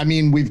 I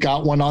mean, we've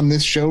got one on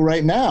this show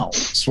right now.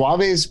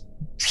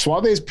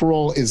 Suave's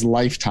parole is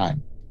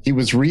lifetime. He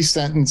was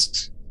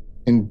resentenced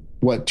in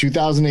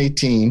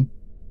 2018?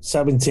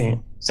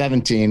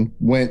 17.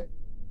 Went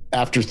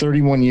after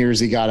 31 years,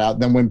 he got out,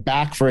 then went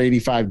back for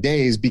 85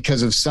 days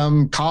because of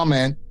some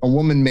comment a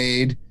woman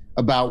made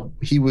about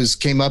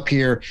came up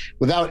here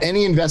without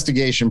any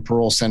investigation.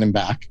 Parole sent him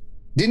back.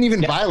 Didn't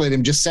even violate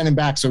him, just sent him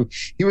back. So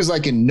he was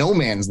like in no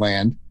man's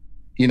land.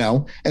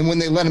 And when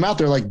they let him out,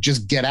 they're like,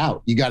 just get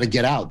out. You got to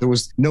get out. There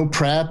was no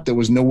prep. There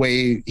was no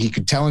way he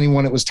could tell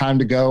anyone it was time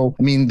to go.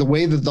 I mean, the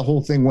way that the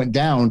whole thing went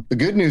down, the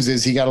good news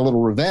is he got a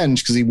little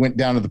revenge because he went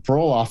down to the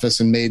parole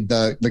office and made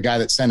the guy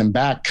that sent him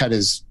back cut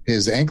his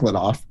ankle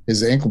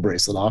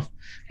bracelet off.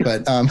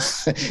 But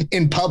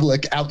in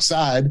public,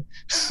 outside,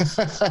 it's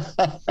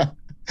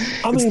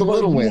the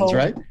little wins,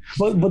 right?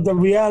 But the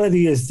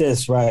reality is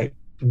this, right?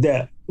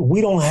 That we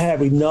don't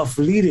have enough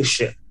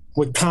leadership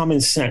with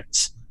common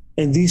sense.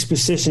 In these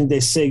positions,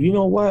 they say, you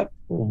know what?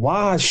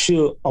 Why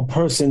should a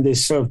person that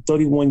served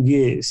 31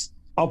 years,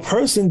 a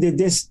person that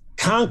there's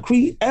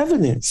concrete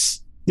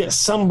evidence that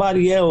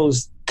somebody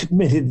else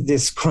committed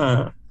this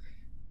crime,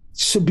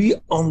 should be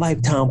on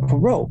lifetime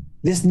parole?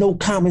 There's no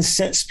common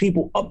sense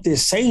people up there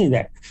saying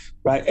that,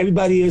 right?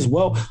 Everybody is,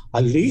 well,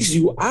 at least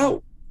you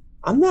out.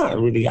 I'm not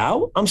really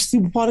out. I'm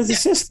still part of the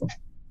system.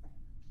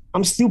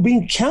 I'm still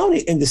being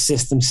counted in the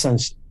system,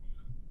 essentially.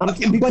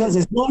 Because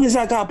as long as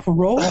I got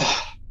parole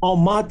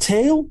on my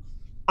tail,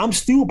 I'm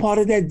still part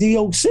of that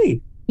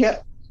DOC.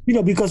 Yeah.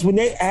 Because when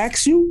they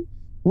ask you,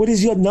 what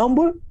is your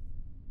number?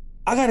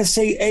 I got to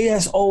say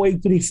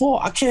AS0834.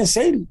 I can't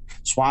say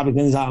Suave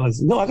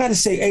Gonzalez. No, I got to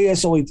say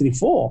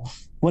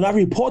AS0834. When I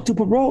report to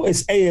parole,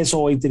 it's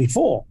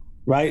AS0834,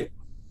 right?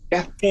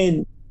 Yeah.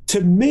 And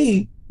to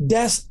me,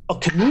 that's a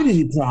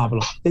community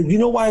problem. And you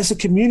know why it's a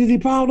community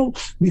problem?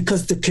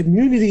 Because the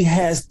community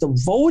has the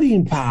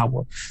voting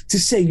power to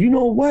say, you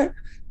know what?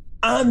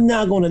 I'm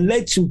not going to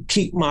let you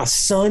keep my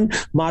son,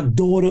 my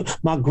daughter,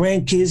 my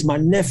grandkids, my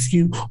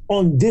nephew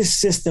on this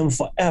system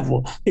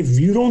forever. If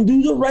you don't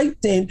do the right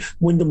thing,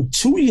 when them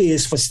 2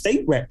 years for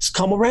state reps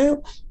come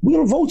around, we're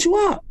going to vote you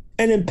out.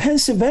 And in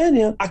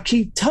Pennsylvania, I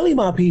keep telling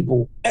my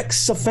people,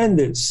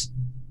 ex-offenders,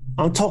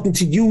 I'm talking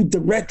to you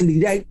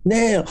directly right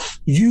now.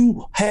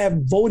 You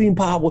have voting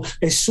power.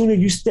 As soon as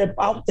you step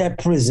out that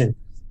prison,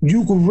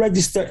 you can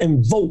register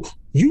and vote.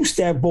 You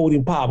still have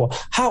voting power.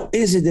 How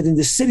is it that in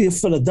the city of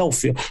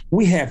Philadelphia,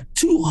 we have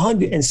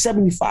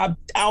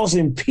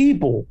 275,000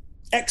 people,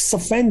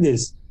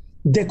 ex-offenders,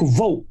 that could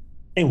vote,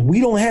 and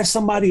we don't have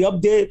somebody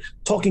up there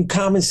talking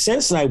common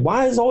sense? Like,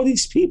 why is all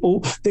these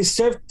people, they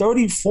serve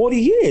 30, 40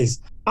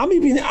 years?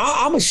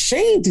 I'm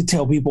ashamed to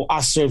tell people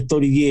I served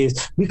 30 years,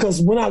 because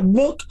when I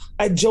look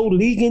at Joe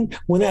Ligon,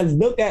 when I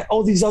look at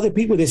all these other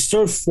people that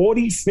serve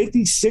 40,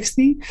 50,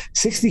 60,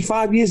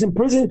 65 years in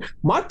prison,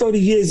 my 30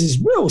 years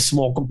is real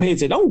small compared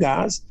to them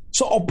guys.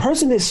 So a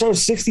person that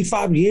serves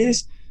 65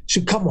 years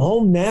should come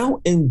home now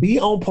and be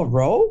on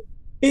parole?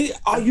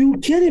 Are you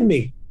kidding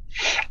me?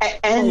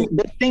 And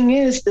the thing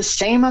is, the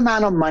same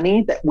amount of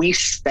money that we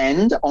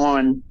spend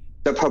on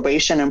the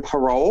probation and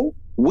parole,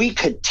 we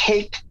could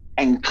take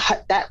and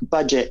cut that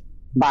budget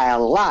by a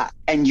lot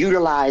and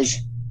utilize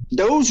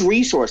those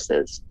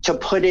resources to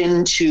put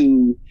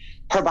into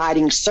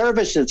providing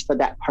services for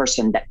that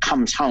person that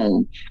comes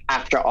home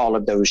after all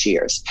of those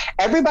years.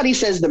 Everybody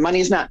says the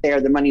money's not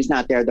there, the money's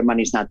not there, the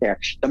money's not there.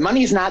 The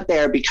money's not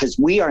there because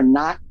we are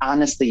not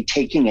honestly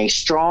taking a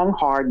strong,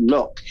 hard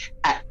look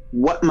at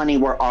what money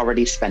we're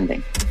already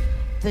spending.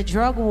 The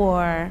drug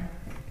war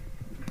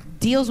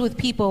deals with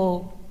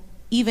people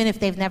even if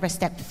they've never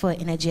stepped foot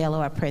in a jail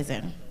or a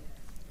prison.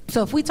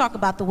 So if we talk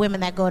about the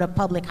women that go to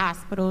public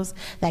hospitals,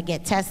 that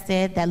get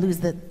tested, that lose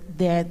the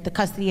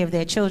custody of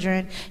their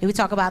children, if we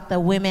talk about the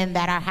women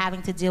that are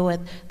having to deal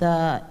with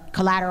the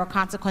collateral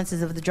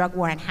consequences of the drug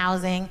war and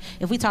housing,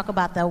 if we talk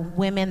about the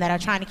women that are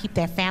trying to keep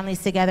their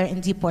families together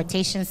in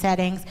deportation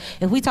settings,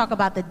 if we talk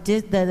about the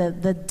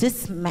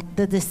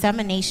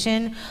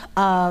dissemination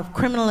of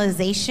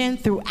criminalization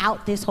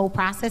throughout this whole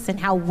process and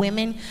how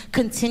women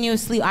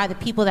continuously are the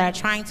people that are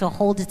trying to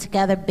hold it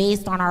together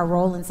based on our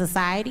role in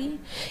society,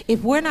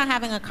 if we're not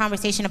having a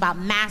conversation about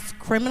mass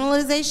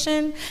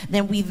criminalization,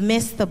 then we've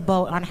missed the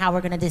boat on how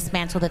we're going to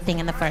dismantle the thing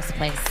in the first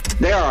place.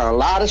 There are a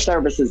lot of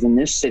services in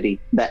this city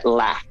that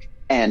lack.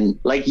 And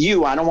like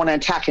you, I don't want to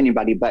attack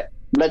anybody, but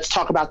let's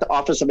talk about the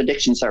Office of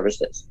Addiction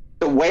Services.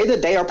 The way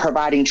that they are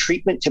providing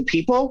treatment to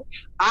people,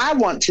 I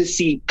want to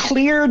see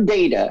clear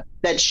data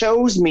that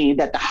shows me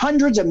that the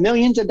hundreds of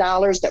millions of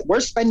dollars that we're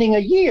spending a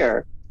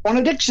year on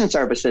addiction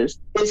services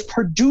is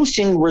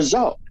producing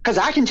results. Because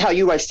I can tell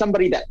you, as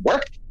somebody that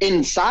worked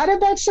inside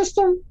of that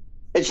system,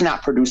 it's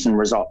not producing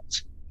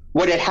results.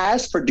 What it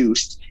has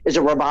produced is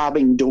a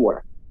revolving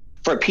door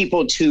for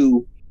people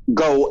to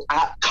go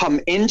out,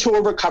 come into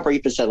a recovery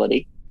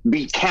facility,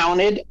 be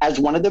counted as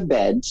one of the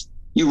beds.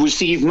 You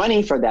receive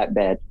money for that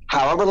bed,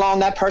 however long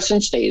that person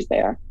stays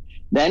there.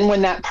 Then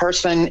when that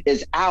person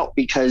is out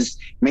because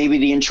maybe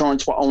the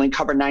insurance will only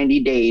cover 90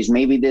 days,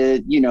 maybe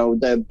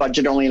the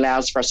budget only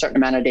allows for a certain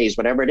amount of days,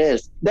 whatever it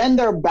is, then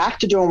they're back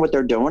to doing what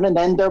they're doing, and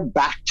then they're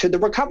back to the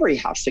recovery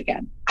house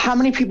again. How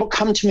many people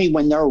come to me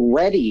when they're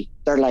ready?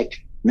 They're like,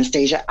 Ms.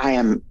 Deja,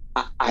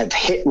 I've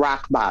hit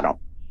rock bottom.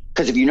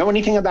 Because if you know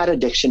anything about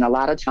addiction, a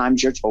lot of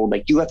times you're told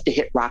like you have to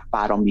hit rock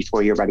bottom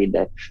before you're ready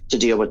to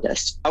deal with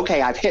this.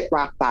 Okay, I've hit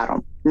rock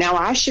bottom. Now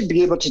I should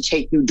be able to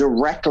take you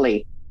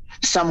directly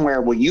somewhere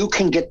where you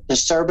can get the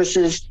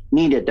services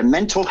needed, the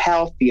mental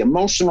health, the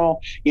emotional,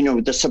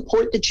 the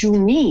support that you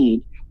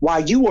need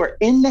while you are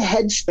in the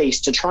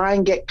headspace to try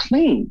and get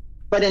clean.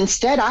 But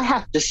instead, I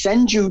have to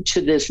send you to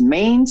this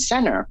main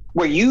center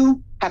where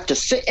you have to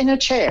sit in a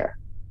chair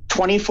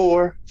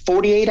 24,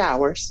 48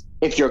 hours.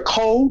 If you're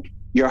cold,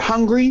 you're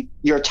hungry,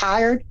 you're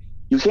tired,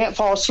 you can't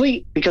fall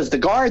asleep because the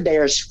guard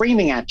there is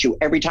screaming at you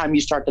every time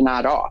you start to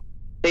nod off.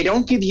 They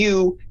don't give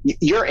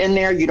you're in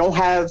there, you don't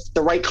have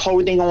the right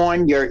clothing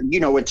on,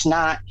 it's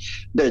not,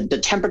 the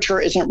temperature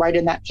isn't right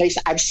in that place.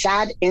 I've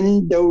sat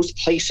in those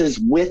places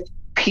with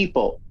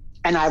people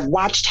and I've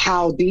watched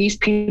how these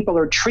people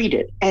are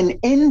treated. And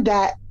in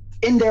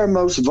their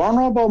most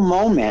vulnerable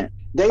moment,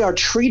 they are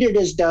treated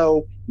as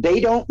though they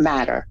don't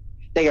matter.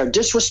 They are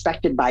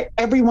disrespected by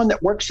everyone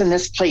that works in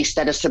this place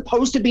that is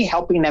supposed to be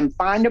helping them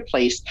find a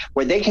place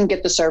where they can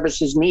get the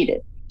services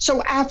needed.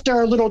 So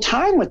after a little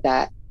time with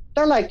that,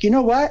 they're like, you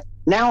know what?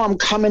 Now I'm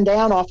coming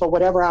down off of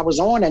whatever I was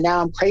on and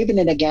now I'm craving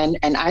it again.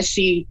 And I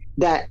see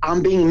that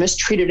I'm being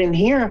mistreated in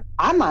here.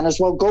 I might as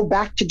well go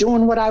back to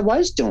doing what I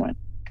was doing.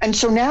 And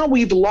so now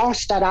we've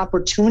lost that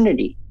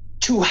opportunity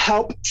to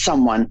help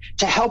someone,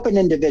 to help an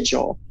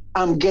individual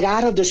get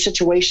out of the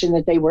situation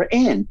that they were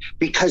in,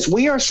 because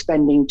we are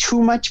spending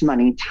too much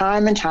money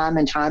time and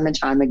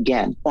time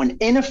again on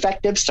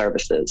ineffective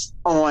services,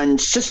 on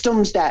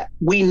systems that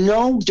we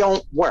know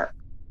don't work.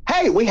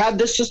 Hey, we have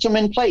this system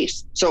in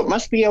place, so it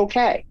must be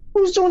okay.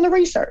 Who's doing the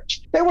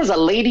research? There was a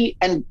lady,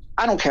 and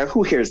I don't care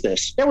who hears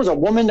this, there was a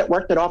woman that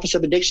worked at Office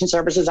of Addiction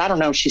Services. I don't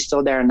know if she's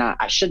still there or not.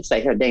 I should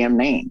say her damn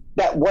name.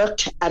 That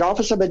worked at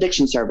Office of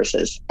Addiction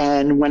Services.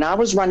 And when I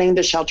was running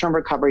the shelter and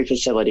recovery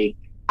facility,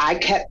 I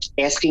kept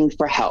asking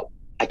for help.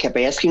 I kept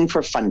asking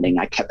for funding.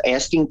 I kept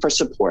asking for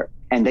support,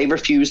 and they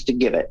refused to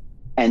give it.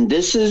 And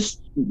this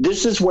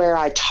is where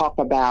I talk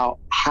about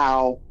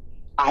how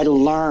I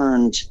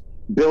learned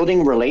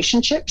building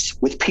relationships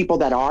with people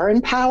that are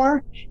in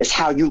power is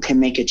how you can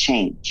make a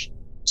change.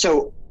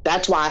 So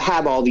that's why I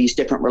have all these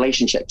different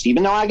relationships,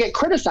 even though I get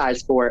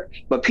criticized for it,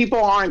 but people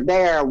aren't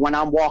there when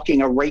I'm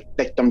walking a rape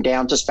victim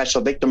down to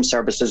Special Victim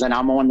Services and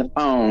I'm on the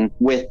phone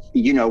with,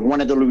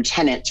 one of the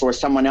lieutenants or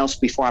someone else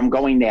before I'm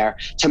going there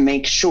to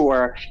make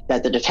sure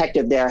that the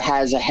detective there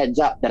has a heads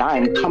up that I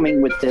am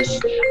coming with this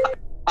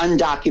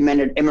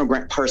undocumented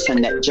immigrant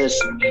person that just,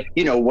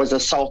 was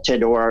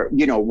assaulted or,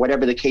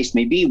 whatever the case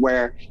may be,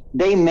 where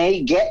they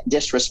may get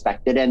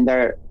disrespected and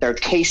their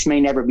case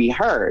may never be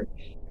heard.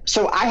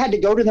 So I had to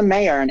go to the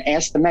mayor and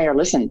ask the mayor,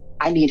 listen,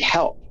 I need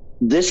help.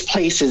 This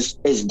place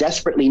is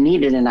desperately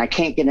needed and I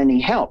can't get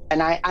any help.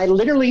 And I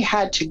literally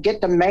had to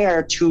get the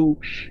mayor to,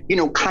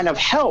 kind of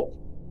help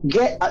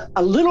get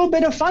a little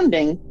bit of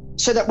funding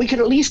so that we could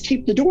at least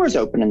keep the doors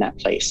open in that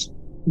place.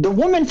 The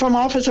woman from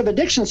Office of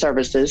Addiction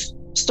Services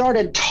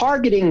started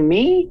targeting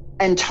me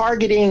and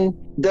targeting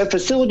the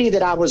facility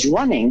that I was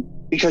running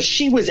because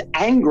she was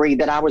angry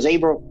that I was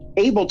able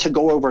to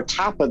go over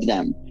top of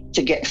them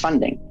to get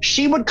funding.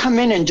 She would come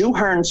in and do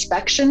her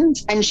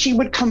inspections and she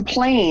would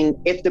complain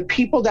if the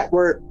people that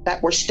were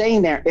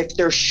staying there, if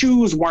their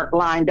shoes weren't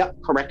lined up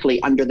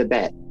correctly under the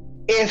bed,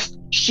 if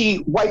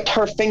she wiped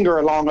her finger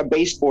along a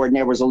baseboard and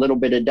there was a little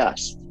bit of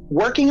dust.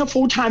 Working a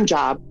full-time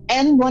job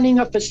and running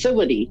a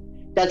facility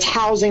that's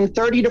housing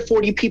 30 to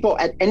 40 people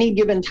at any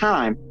given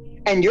time,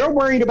 and you're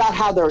worried about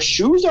how their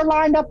shoes are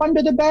lined up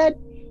under the bed,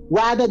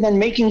 rather than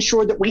making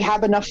sure that we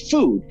have enough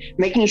food,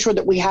 making sure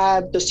that we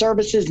have the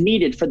services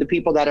needed for the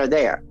people that are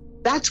there.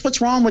 That's what's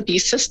wrong with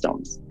these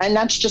systems. And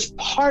that's just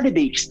part of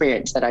the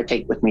experience that I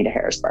take with me to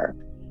Harrisburg.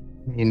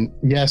 I mean,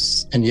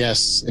 yes, and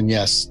yes, and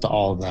yes to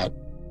all of that.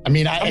 I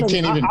mean, I can't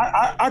even...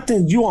 I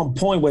think you're on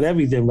point with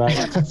everything,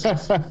 right?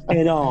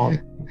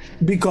 And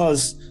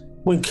because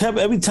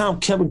every time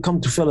Kevin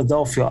comes to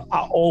Philadelphia,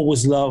 I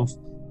always love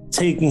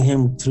taking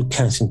him through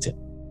Kensington,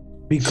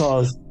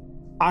 because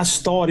I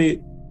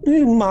started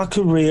my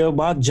career,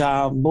 my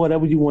job,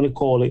 whatever you want to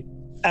call it,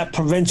 at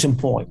Prevention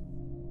Point.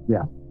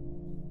 Yeah.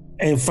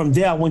 And from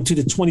there, I went to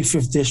the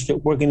 25th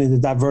District, working in the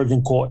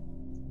Diversion Court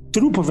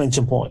through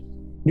Prevention Point.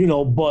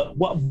 But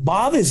what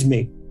bothers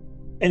me,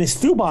 and it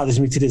still bothers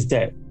me to this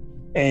day,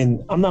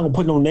 and I'm not going to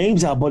put no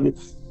names out, but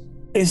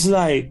it's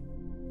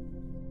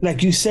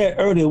like you said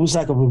earlier, it was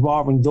like a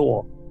revolving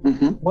door.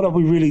 Mm-hmm. What are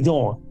we really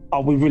doing?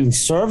 Are we really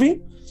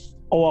serving,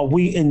 or are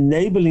we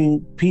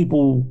enabling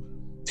people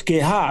to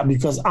get high?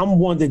 Because I'm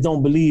one that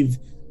don't believe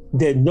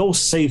that no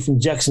safe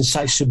injection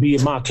sites should be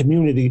in my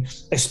community,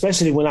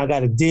 especially when I got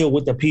to deal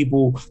with the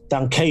people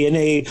down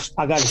K&A.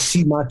 I got to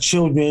see my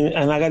children,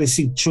 and I got to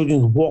see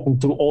children walking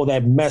through all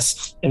that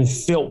mess and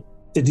filth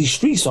that these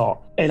streets are.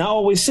 And I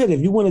always said,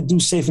 if you want to do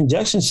safe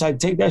injection site,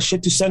 take that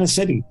shit to Center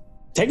City.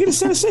 Take it to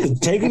Center City.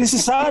 Take it to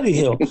Society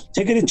Hill.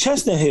 Take it to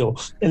Chestnut Hill.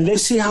 And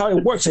let's see how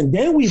it works. And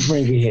then we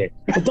bring it here.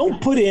 But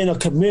don't put it in a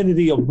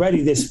community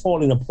already that's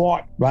falling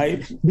apart,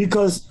 right?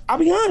 Because I'll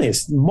be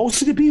honest,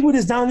 most of the people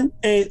that's down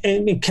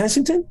in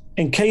Kensington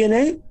and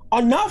K&A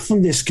are not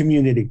from this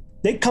community.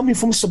 They're coming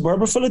from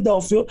suburban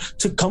Philadelphia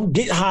to come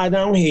get high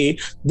down here.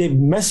 They're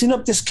messing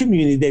up this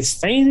community. They're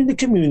staying in the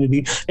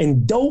community.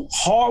 And those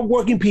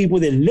hardworking people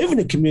that live in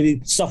the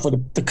community suffer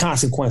the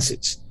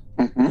consequences.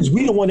 Because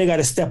we the one that got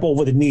to step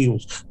over the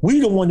needles. We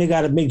the one that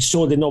got to make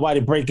sure that nobody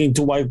break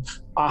into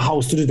our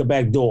house through the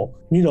back door,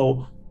 you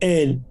know.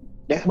 And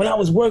when I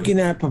was working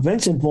at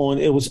Prevention Point,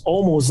 it was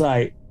almost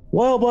like,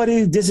 well,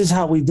 buddy, this is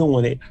how we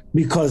doing it.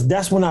 Because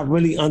that's when I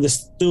really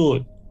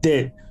understood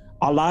that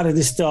a lot of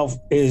this stuff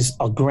is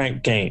a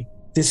grant game.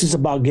 This is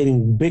about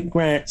getting big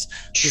grants.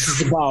 This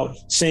is about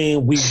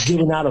saying we've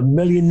given out 1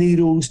 million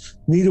needles,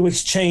 needle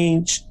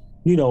exchange.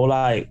 You know,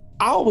 like,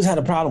 I always had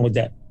a problem with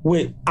that.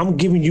 With I'm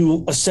giving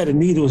you a set of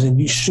needles and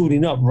you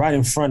shooting up right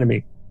in front of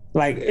me.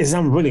 Like, is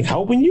I'm really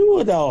helping you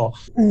or no?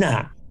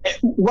 Nah.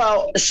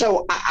 Well,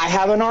 so I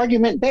have an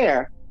argument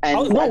there.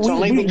 And that's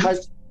only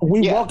because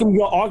we welcome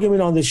your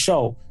argument on the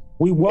show.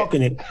 We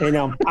welcome it. And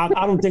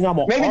I don't think I'm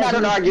maybe not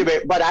an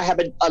argument, but I have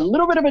a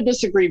little bit of a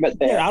disagreement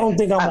there. Yeah, I don't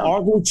think I'm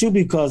arguing with you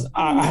because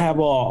I have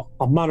a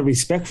amount of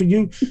respect for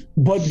you.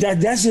 But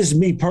that's just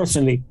me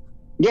personally.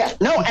 Yeah,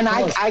 no, and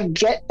I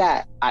get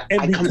that. I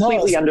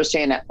completely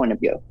understand that point of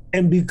view.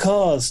 And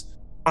because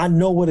I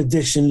know what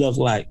addiction looked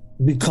like,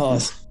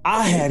 because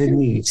I had a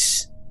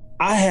niece.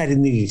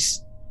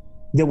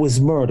 There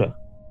was murder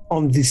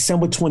on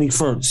December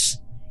 21st,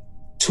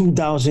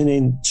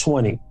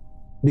 2020,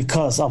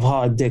 because of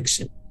her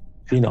addiction,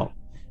 you know.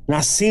 And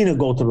I seen her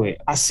go through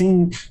it. I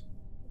seen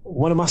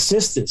one of my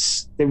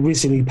sisters that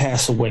recently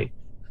passed away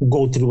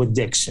go through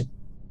addiction.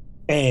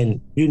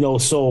 And, you know,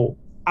 so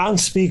I'm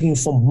speaking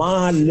from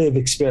my lived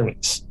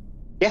experience.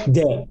 Yeah.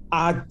 That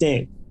I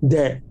think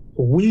that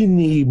we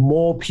need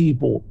more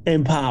people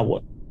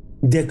empowered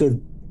that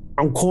could,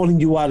 I'm calling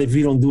you out if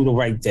you don't do the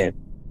right thing.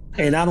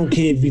 And I don't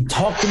care if you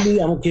talk to me,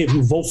 I don't care if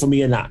you vote for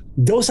me or not.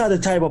 Those are the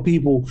type of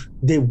people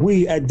that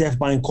we at Death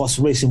by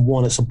Incarceration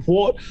want to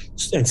support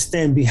and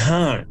stand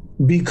behind,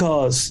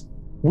 because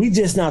we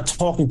just not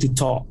talking to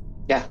talk.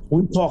 Yeah.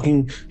 We're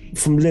talking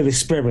from lived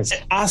experience.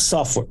 I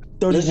suffered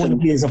 31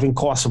 years of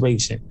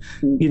incarceration.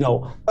 You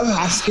know,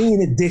 I've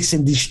seen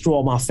addiction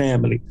destroy my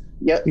family.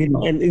 Yep. You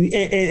know,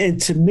 and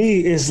to me,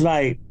 it's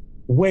like,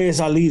 where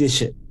is our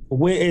leadership?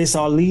 Where is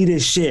our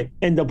leadership?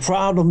 And the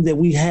problem that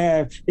we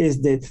have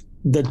is that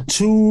the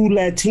 2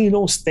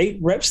 Latino state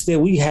reps that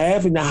we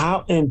have in the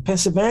House in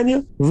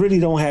Pennsylvania really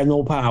don't have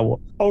no power,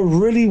 or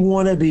really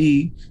want to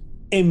be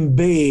in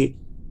bed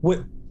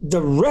with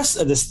the rest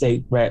of the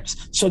state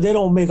reps, so they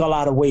don't make a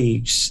lot of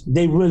waves.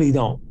 They really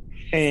don't.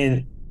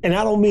 And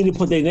I don't mean to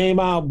put their name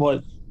out,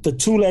 but the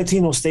 2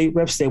 Latino state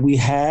reps that we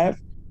have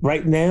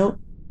right now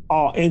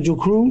are Angel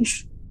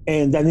Cruz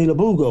and Danila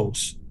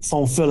Bugos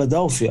from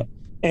Philadelphia.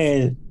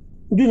 And,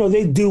 you know,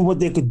 they do what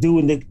they could do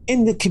in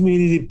the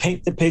community,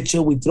 paint the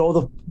picture. We throw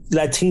the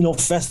Latino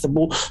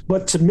festival.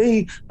 But to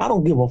me, I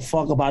don't give a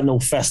fuck about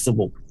no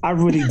festival. I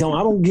really don't.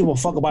 I don't give a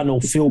fuck about no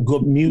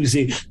feel-good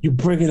music. You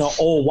bring in an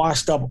old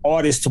washed-up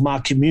artist to my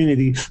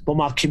community, but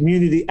my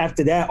community,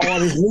 after that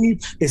artist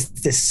leaves, it's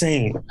the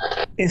same.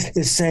 It's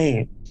the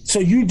same. So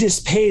you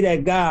just pay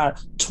that guy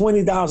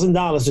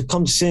 $20,000 to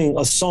come sing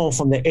a song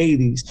from the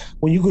 80s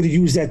when you could have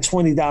used that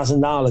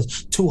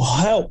 $20,000 to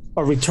help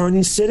a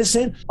returning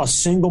citizen, a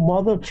single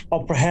mother,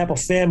 or perhaps a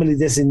family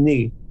that's in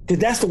need. Because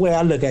that's the way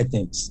I look at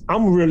things.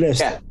 I'm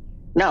realistic. Yeah.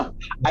 No,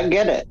 I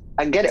get it.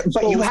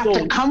 But you have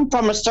to come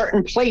from a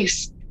certain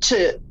place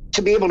to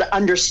be able to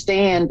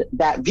understand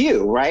that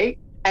view, right?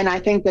 And I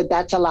think that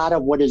that's a lot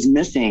of what is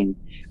missing,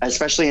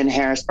 especially in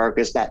Harrisburg,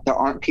 is that there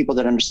aren't people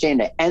that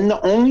understand it. And the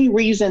only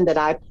reason that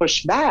I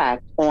push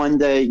back on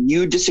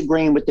you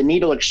disagreeing with the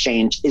needle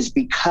exchange is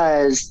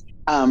because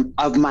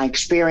of my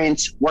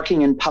experience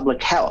working in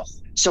public health.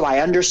 So I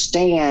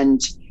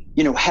understand,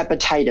 you know,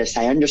 hepatitis,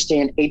 I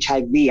understand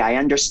HIV, I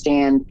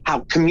understand how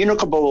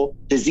communicable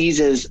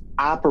diseases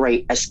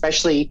operate,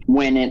 especially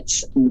when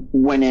it's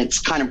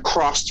kind of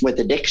crossed with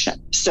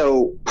addiction.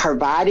 So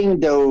providing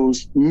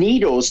those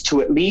needles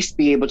to at least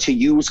be able to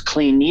use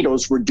clean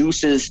needles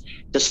reduces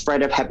the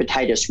spread of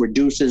hepatitis,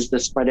 reduces the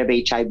spread of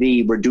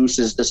HIV,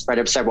 reduces the spread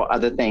of several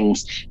other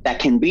things that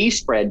can be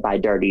spread by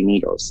dirty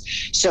needles.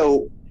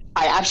 So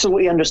I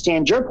absolutely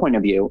understand your point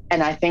of view.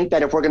 And I think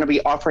that if we're going to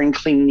be offering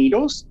clean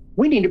needles,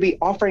 we need to be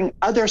offering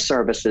other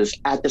services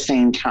at the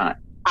same time.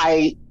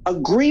 I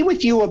agree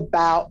with you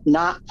about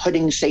not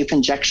putting safe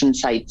injection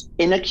sites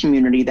in a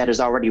community that is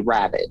already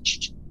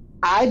ravaged.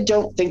 I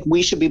don't think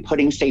we should be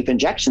putting safe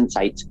injection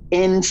sites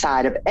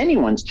inside of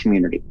anyone's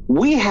community.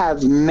 We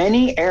have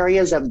many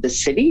areas of the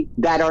city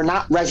that are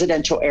not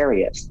residential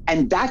areas.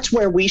 And that's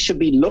where we should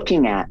be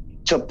looking at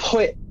to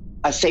put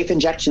a safe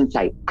injection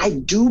site. I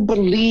do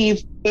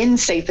believe in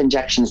safe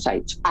injection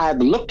sites. I've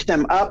looked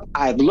them up.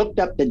 I've looked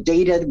up the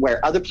data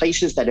where other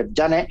places that have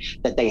done it,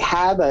 that they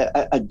have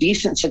a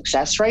decent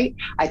success rate.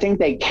 I think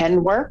they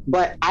can work,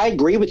 but I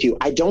agree with you.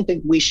 I don't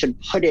think we should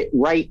put it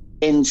right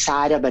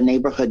inside of a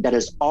neighborhood that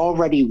is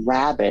already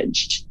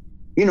ravaged,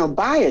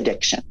 by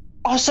addiction.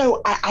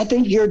 Also, I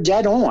think you're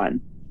dead on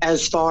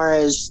as far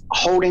as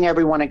holding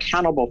everyone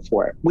accountable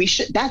for it.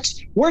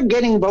 We're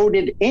getting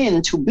voted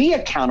in to be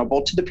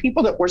accountable to the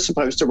people that we're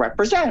supposed to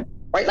represent,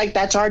 right? Like,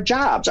 that's our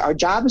jobs. Our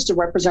job is to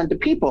represent the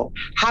people.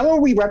 How are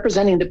we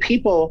representing the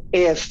people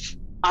if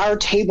our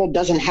table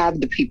doesn't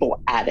have the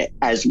people at it,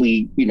 as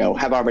we,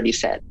 have already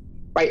said,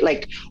 right?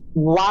 Like,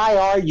 why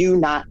are you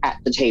not at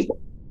the table?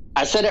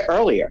 I said it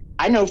earlier.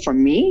 I know for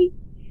me,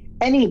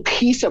 any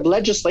piece of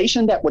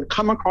legislation that would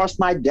come across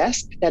my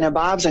desk that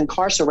involves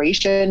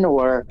incarceration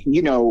or,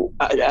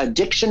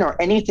 addiction or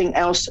anything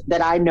else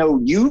that I know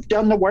you've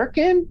done the work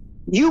in,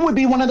 you would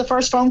be one of the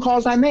first phone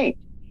calls I make.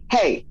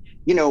 Hey,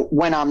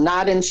 when I'm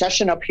not in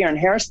session up here in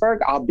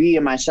Harrisburg, I'll be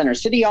in my Center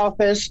City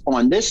office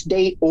on this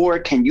date, or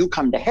can you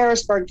come to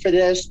Harrisburg for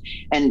this?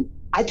 And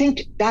I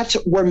think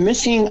we're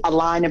missing a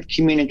line of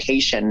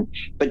communication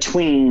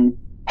between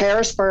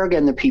Harrisburg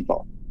and the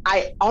people.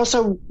 I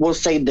also will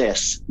say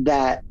this,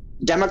 that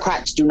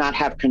Democrats do not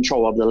have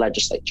control of the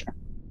legislature.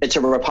 It's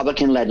a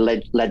Republican-led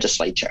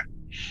legislature.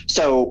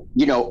 So,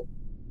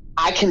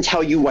 I can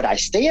tell you what I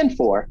stand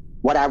for,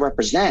 what I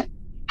represent,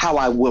 how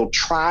I will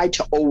try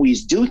to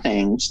always do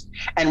things.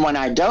 And when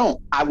I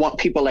don't, I want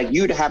people like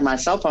you to have my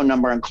cell phone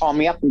number and call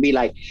me up and be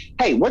like,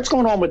 hey, what's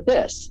going on with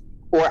this?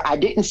 Or I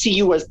didn't see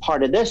you as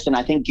part of this, and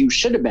I think you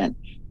should have been.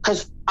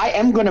 Because I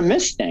am going to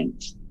miss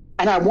things.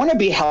 And I want to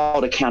be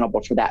held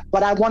accountable for that.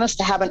 But I want us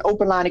to have an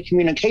open line of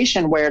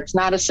communication where it's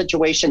not a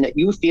situation that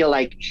you feel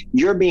like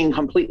you're being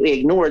completely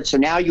ignored. So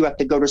now you have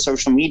to go to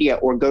social media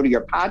or go to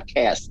your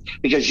podcast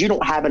because you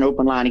don't have an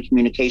open line of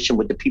communication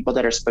with the people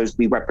that are supposed to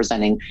be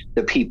representing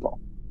the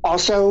people.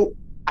 Also,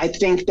 I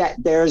think that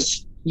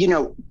there's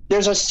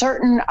a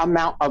certain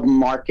amount of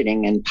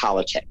marketing in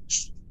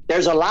politics.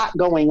 There's a lot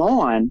going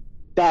on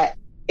that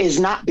is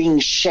not being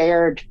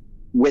shared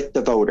with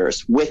the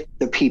voters, with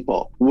the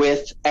people,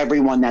 with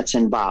everyone that's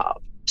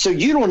involved. So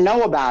you don't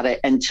know about it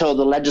until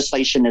the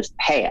legislation is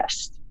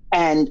passed.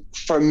 And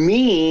for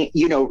me,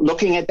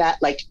 looking at that,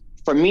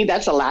 for me,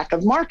 that's a lack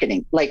of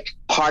marketing.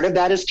 Part of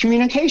that is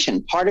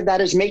communication. Part of that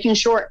is making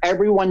sure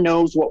everyone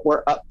knows what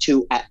we're up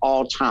to at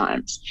all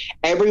times.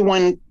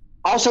 Everyone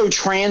also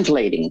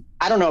translating.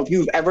 I don't know if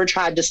you've ever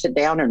tried to sit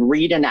down and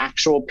read an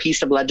actual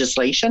piece of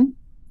legislation.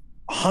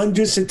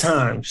 Hundreds of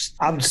times.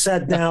 I've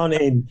sat down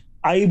and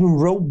I even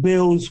wrote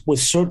bills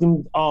with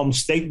certain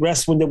state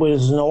reps when they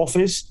was in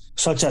office,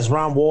 such as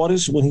Ron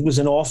Waters when he was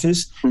in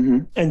office.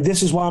 Mm-hmm. And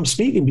this is why I'm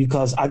speaking,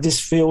 because I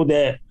just feel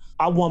that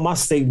I want my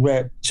state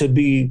rep to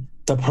be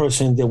the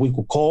person that we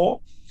could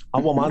call. I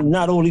want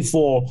not only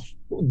for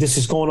this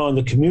is going on in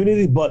the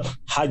community, but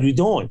how you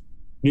doing?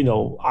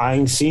 I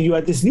ain't seen you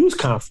at this news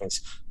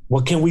conference.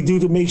 What can we do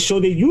to make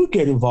sure that you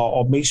get involved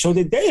or make sure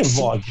that they're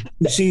involved?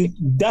 You see,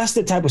 that's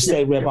the type of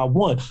state rep I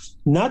want,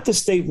 not the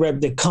state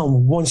rep that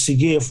come once a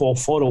year for a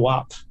photo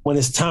op when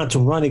it's time to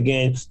run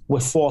again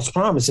with false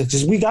promises,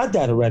 because we got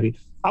that already.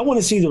 I want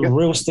to see the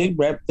real state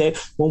rep that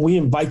when we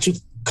invite you,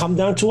 come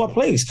down to our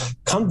place.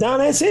 Come down,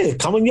 that's it.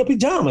 Come in your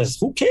pajamas.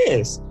 Who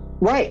cares?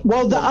 Right.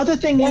 Well, the other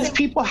thing is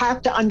people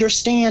have to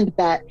understand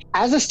that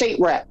as a state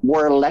rep,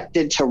 we're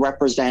elected to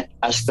represent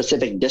a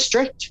specific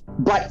district,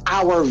 but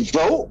our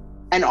vote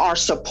and our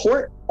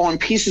support on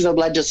pieces of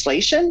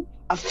legislation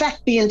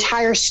affect the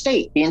entire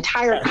state, the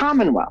entire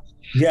Commonwealth.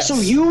 Yes. So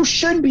you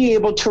should be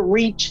able to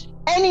reach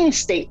any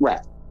state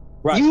rep.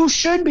 Right. You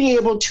should be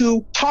able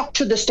to talk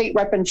to the state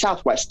rep in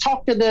Southwest,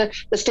 talk to the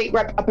state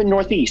rep up in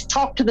Northeast,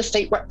 talk to the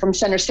state rep from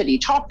Center City,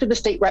 talk to the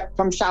state rep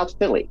from South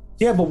Philly.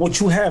 Yeah, but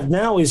what you have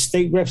now is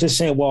state reps that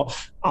saying, well,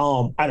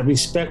 out of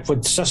respect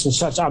for such and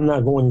such, I'm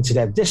not going into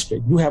that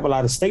district. You have a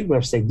lot of state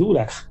reps that do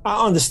that.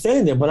 I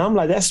understand it, but I'm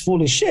like, that's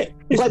full of shit.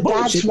 It's but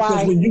bullshit, that's why,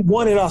 because when you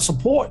wanted our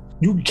support,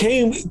 you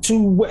came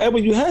to wherever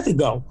you had to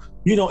go.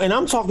 And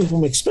I'm talking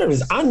from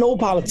experience. I know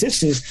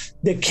politicians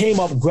that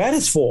came up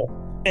gratis for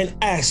and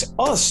asked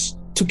us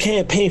to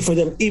campaign for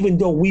them, even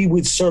though we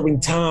were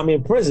serving time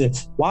in prison.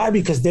 Why?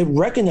 Because they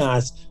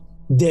recognized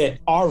that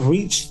our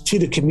reach to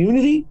the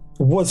community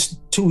was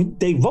to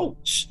their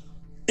votes.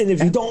 And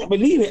if you don't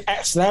believe it,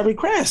 ask Larry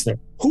Krasner.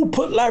 Who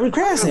put Larry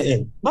Krasner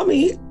in? I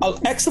mean,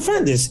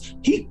 ex-offenders.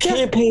 He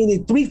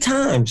campaigned 3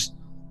 times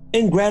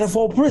in Granite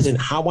Falls Prison.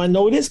 How I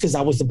know this? Because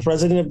I was the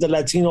president of the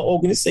Latino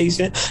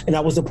organization, and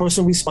I was the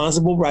person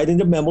responsible writing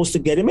the memos to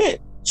get him in.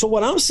 So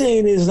what I'm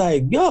saying is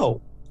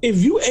if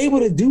you're able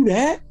to do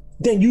that,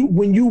 then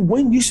when you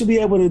win, you should be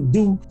able to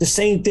do the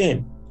same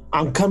thing.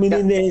 I'm coming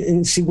in there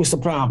and see what's the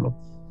problem.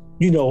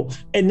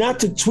 And not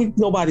to tweak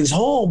nobody's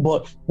home,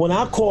 but when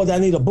I called, I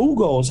need a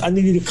Bugos. I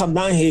need you to come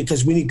down here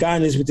because we need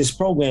guidance with this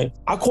program.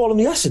 I called him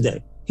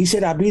yesterday. He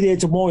said, I'll be there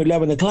tomorrow,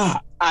 11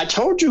 o'clock. I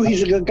told you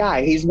he's a good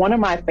guy. He's one of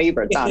my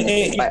favorites.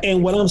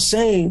 And what I'm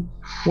saying,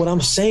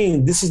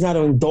 this is not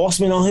an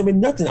endorsement on him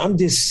and nothing. I'm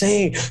just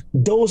saying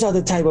those are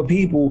the type of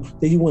people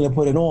that you want to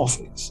put in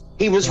office.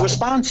 He was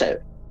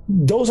responsive.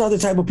 Those are the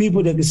type of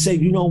people that can say,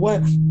 you know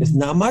what, it's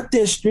not my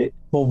district,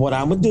 but what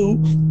I'm going to do,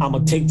 I'm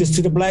going to take this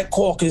to the Black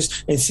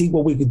Caucus and see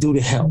what we can do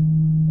to help.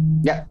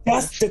 Yeah,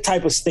 that's the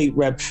type of state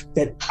rep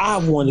that I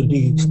want to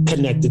be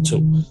connected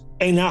to.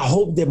 And I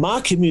hope that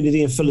my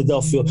community in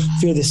Philadelphia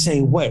feel the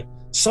same way.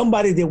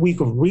 Somebody that we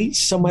could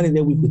reach, somebody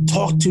that we could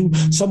talk to,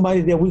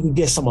 somebody that we could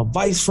get some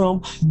advice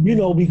from,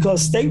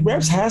 because state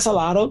reps has a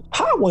lot of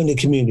power in the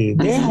community.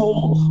 Their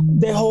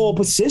whole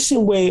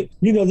position where,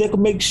 they could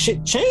make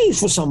shit change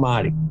for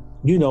somebody.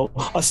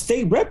 A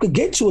state rep could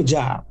get you a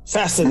job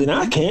faster than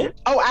I can.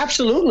 Oh,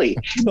 absolutely.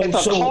 If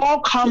a call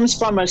comes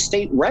from a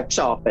state rep's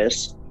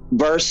office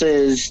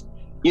versus,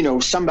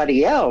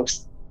 somebody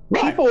else,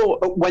 people,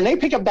 when they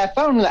pick up that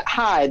phone, like,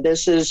 hi,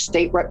 this is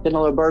State Rep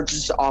Danilo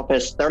Burgess'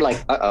 office. They're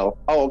like, oh,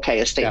 okay,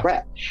 a state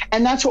rep.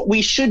 And that's what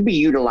we should be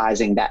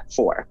utilizing that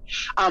for.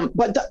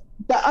 But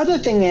the other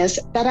thing is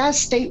that as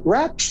state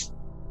reps,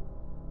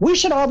 we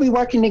should all be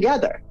working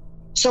together.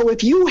 So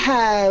if you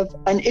have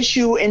an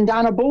issue in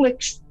Donna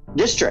Bullock's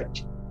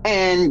district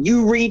and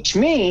you reach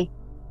me,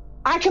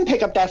 I can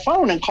pick up that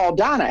phone and call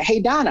Donna. Hey,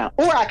 Donna.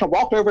 Or I can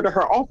walk over to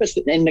her office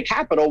in the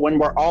Capitol when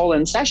we're all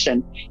in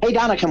session. Hey,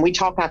 Donna, can we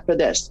talk after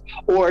this?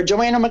 Or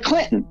Joanna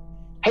McClinton.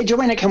 Hey,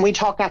 Joanna, can we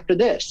talk after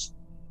this?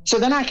 So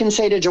then I can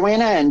say to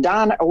Joanna and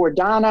Donna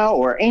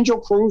or Angel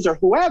Cruz or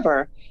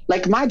whoever,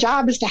 like, my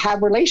job is to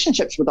have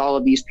relationships with all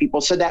of these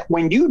people so that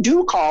when you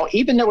do call,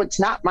 even though it's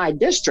not my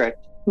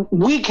district,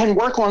 we can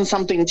work on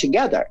something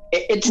together.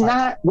 It's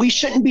not, we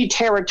shouldn't be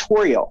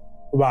territorial.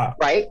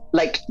 Right?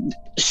 Like,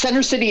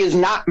 Center City is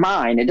not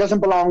mine. It doesn't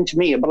belong to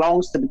me. It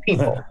belongs to the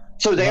people.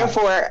 So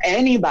therefore,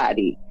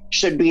 anybody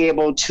should be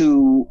able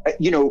to,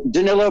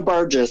 Danilo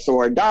Burgess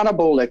or Donna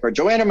Bullock or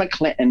Joanna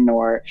McClinton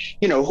or,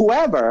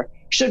 whoever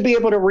should be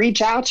able to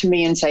reach out to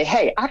me and say,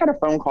 hey, I got a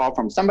phone call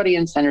from somebody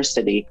in Center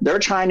City. They're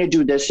trying to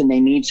do this and they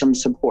need some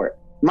support.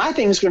 My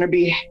thing is going to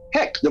be,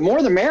 heck, the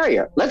more the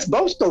merrier. Let's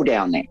both go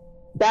down there.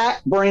 That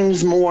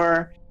brings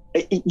more,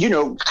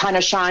 kind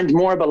of shines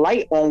more of a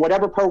light on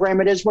whatever program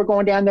it is we're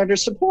going down there to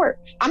support.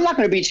 I'm not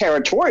going to be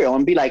territorial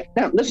and be like,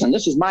 no, listen,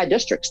 this is my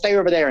district. Stay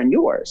over there in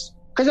yours.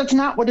 Because that's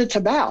not what it's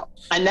about.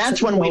 And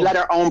that's when we let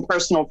our own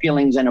personal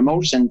feelings and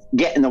emotions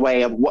get in the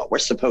way of what we're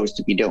supposed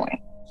to be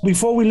doing.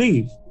 Before we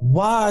leave,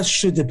 why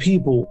should the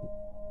people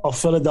of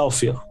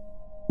Philadelphia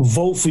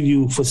vote for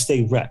you for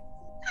state rep?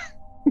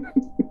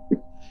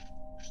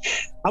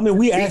 I mean,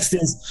 we ask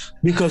this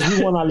because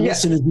we want our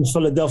listeners in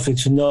Philadelphia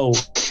to know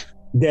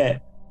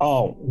that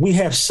we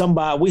have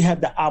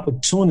the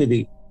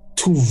opportunity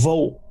to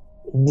vote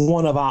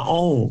one of our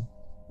own.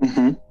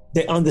 Mm-hmm.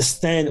 They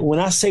understand, when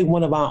I say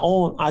one of our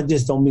own, I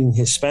just don't mean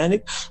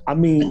Hispanic. I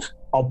mean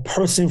a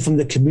person from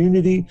the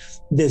community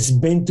that's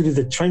been through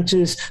the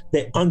trenches,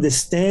 that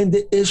understand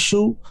the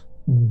issue,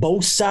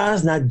 both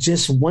sides, not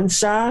just one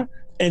side,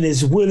 and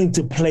is willing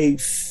to play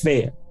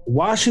fair.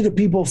 Why should the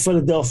people of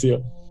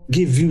Philadelphia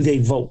give you their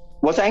vote?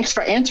 Well, thanks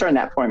for answering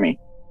that for me.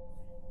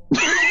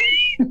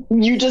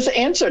 You just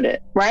answered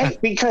it, right?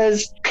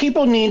 Because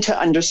people need to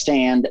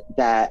understand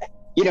that,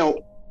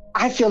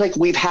 I feel like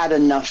we've had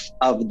enough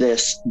of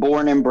this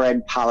born and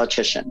bred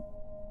politician,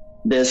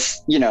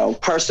 this,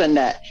 person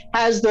that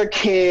has their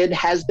kid,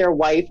 has their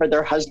wife or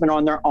their husband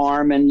on their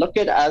arm, and look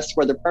at us,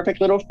 we're the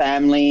perfect little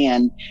family.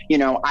 And,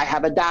 I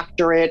have a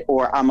doctorate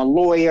or I'm a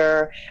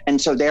lawyer.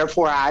 And so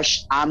therefore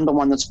I'm the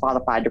one that's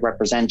qualified to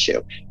represent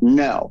you.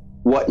 No.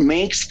 What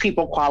makes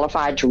people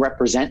qualified to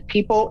represent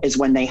people is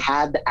when they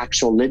have the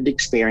actual lived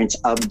experience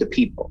of the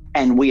people.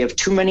 And we have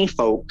too many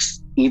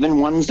folks, even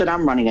ones that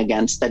I'm running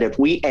against, that if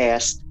we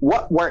ask,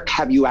 what work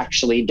have you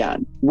actually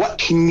done? What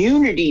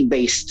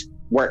community-based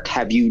work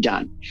have you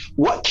done?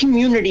 What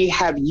community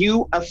have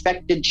you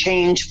affected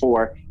change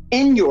for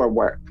in your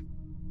work?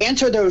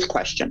 Answer those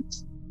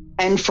questions.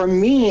 And for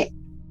me,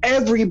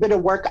 every bit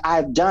of work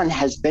I've done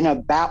has been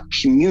about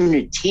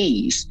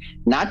communities,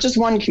 not just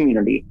one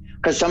community.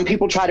 Because some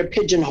people try to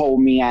pigeonhole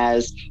me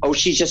as, oh,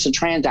 she's just a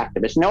trans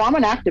activist. No, I'm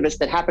an activist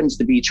that happens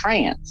to be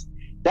trans.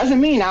 Doesn't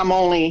mean I'm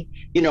only,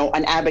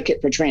 an advocate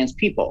for trans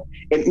people.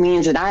 It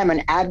means that I am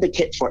an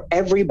advocate for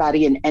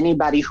everybody and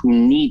anybody who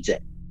needs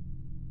it.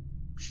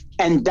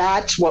 And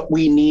that's what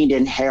we need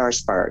in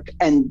Harrisburg.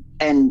 And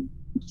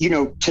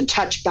to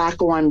touch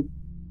back on,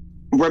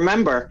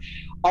 remember,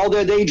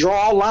 although they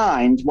draw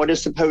lines, what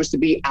is supposed to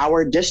be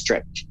our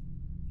district,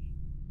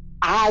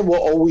 I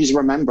will always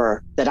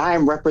remember that I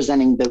am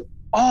representing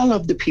all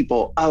of the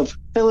people of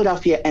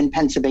Philadelphia and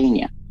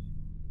Pennsylvania.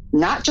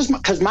 Not just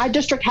because my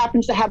district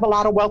happens to have a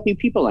lot of wealthy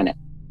people in it.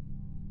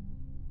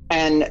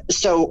 And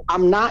so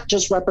I'm not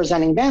just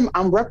representing them,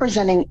 I'm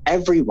representing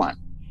everyone.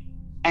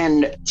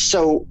 And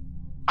so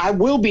I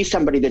will be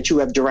somebody that you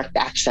have direct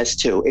access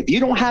to. If you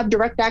don't have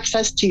direct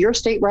access to your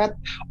state rep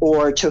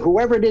or to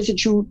whoever it is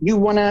that you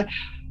want to,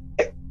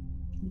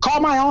 call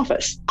my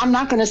office. I'm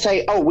not going to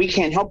say, oh, we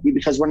can't help you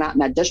because we're not in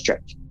that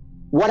district.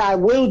 What I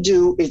will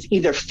do is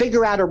either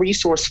figure out a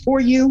resource for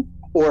you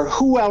or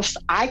who else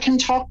I can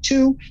talk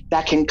to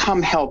that can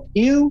come help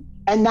you.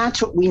 And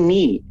that's what we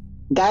need.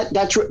 But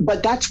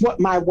that's what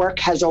my work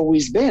has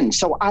always been.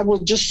 So I will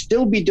just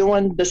still be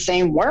doing the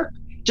same work,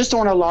 just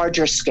on a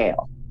larger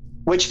scale,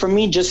 which for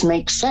me just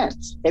makes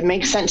sense. It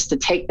makes sense to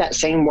take that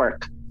same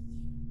work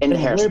into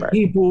Harrisburg.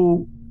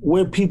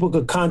 Where people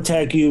could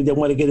contact you, they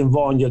want to get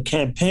involved in your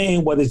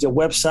campaign, what is your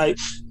website?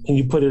 Can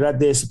you put it out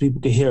there so people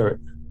can hear it?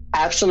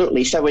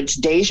 Absolutely. So it's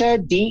Deja,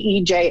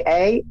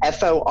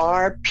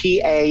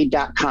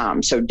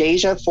 DejaForPA.com. So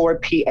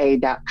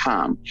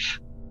Deja4PA.com.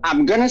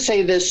 I'm going to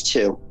say this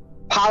too.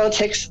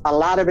 Politics, a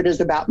lot of it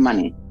is about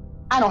money.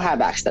 I don't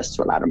have access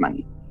to a lot of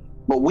money,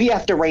 but we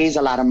have to raise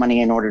a lot of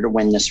money in order to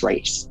win this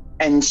race.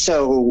 And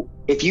so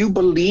if you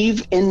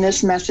believe in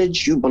this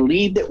message, you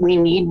believe that we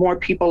need more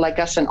people like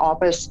us in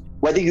office,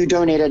 whether you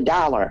donate $1,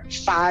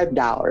 $5,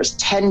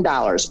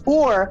 $10,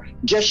 or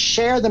just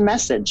share the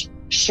message,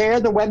 share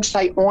the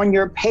website on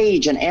your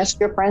page and ask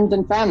your friends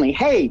and family,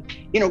 hey,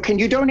 can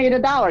you donate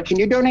 $1? Can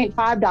you donate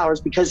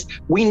 $5? Because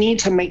we need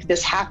to make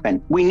this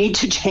happen. We need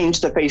to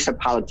change the face of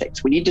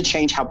politics. We need to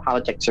change how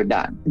politics are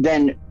done.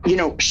 Then,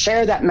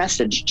 share that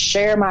message,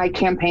 share my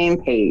campaign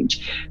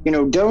page,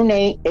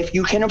 donate if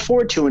you can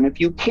afford to. And if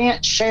you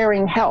can't,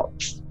 sharing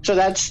helps. So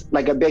that's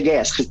like a big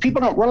ask because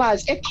people don't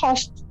realize it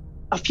costs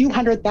a few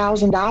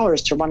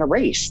 $100,000 to run a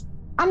race.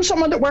 I'm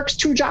someone that works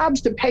 2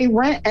 jobs to pay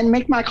rent and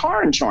make my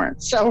car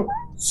insurance.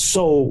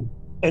 So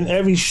in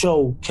every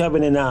show,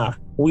 Kevin and I,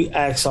 we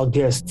ask our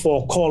guests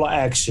for a call to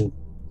action.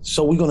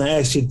 So we're going to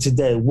ask you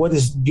today, what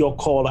is your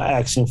call to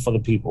action for the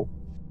people?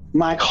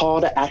 My call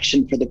to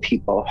action for the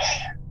people.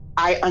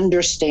 I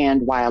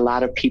understand why a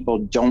lot of people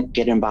don't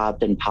get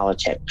involved in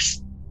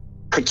politics,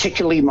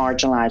 particularly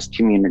marginalized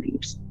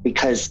communities,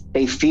 because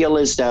they feel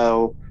as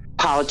though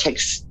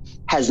politics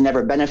has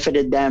never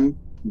benefited them.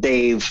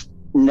 They've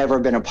never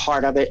been a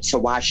part of it, so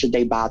why should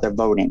they bother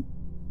voting?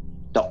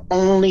 The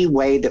only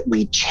way that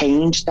we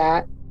change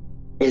that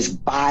is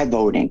by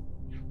voting,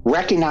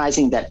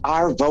 recognizing that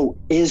our vote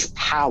is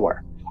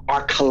power.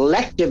 Our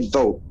collective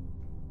vote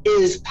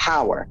is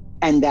power.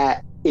 And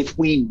that if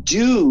we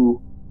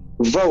do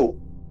vote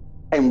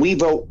and we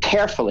vote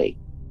carefully,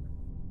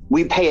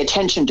 we pay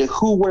attention to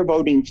who we're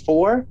voting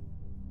for,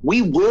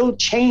 we will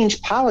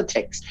change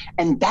politics.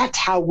 And that's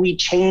how we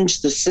change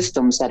the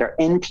systems that are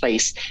in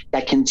place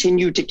that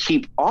continue to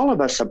keep all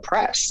of us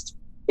oppressed,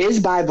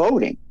 is by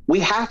voting. We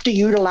have to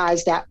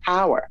utilize that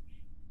power.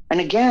 And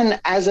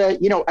again, as a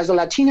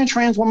Latina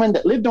trans woman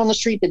that lived on the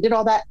street, that did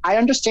all that, I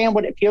understand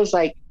what it feels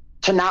like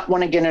to not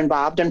want to get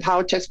involved in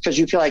politics because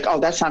you feel like, oh,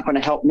 that's not going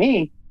to help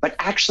me. But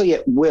actually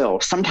it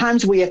will.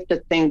 Sometimes we have to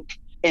think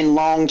in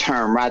long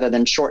term rather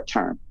than short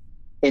term.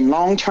 In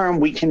long term,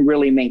 we can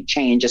really make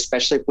change,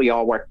 especially if we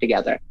all work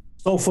together.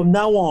 So from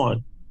now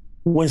on,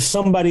 when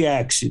somebody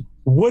asks you,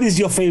 what is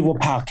your favorite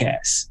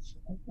podcast?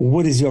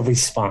 What is your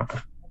response?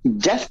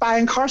 Death by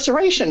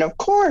incarceration, of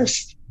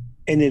course.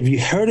 And if you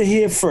heard it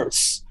here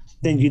first,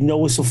 then you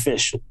know it's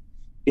official.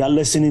 Y'all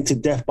listening to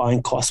Death by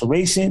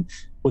Incarceration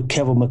with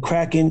Kevin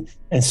McCracken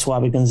and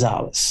Suave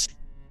Gonzalez.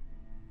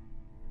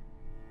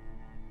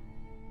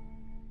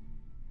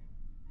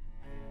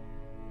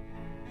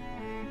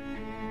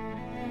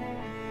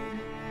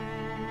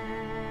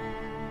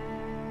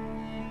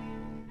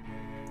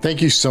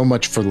 Thank you so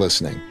much for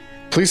listening.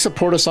 Please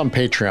support us on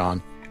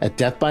Patreon at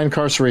Death by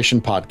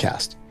Incarceration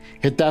Podcast.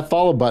 Hit that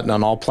follow button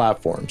on all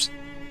platforms.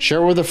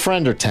 Share with a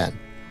friend or 10.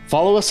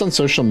 Follow us on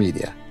social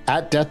media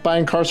at Death by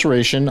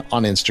Incarceration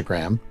on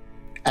Instagram,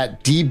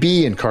 at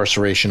DB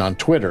Incarceration on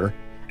Twitter,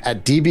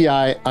 at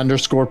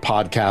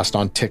DBI_podcast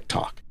on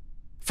TikTok.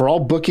 For all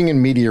booking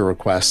and media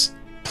requests,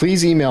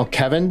 please email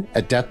Kevin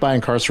at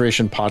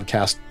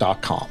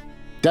deathbyincarcerationpodcast.com.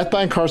 Death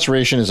by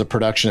Incarceration is a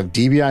production of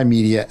DBI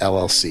Media,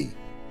 LLC.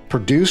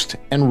 Produced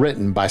and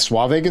written by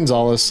Suave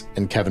Gonzalez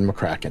and Kevin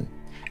McCracken.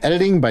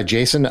 Editing by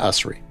Jason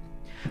Usry.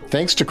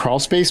 Thanks to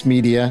Crawlspace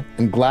Media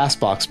and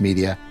Glassbox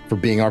Media for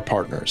being our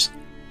partners.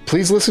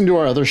 Please listen to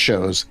our other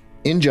shows,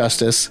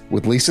 Injustice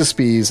with Lisa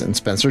Spies and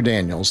Spencer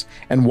Daniels,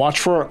 and watch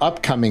for our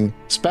upcoming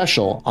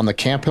special on the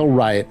Camp Hill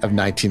riot of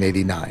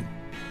 1989.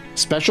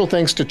 Special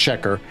thanks to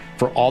Checker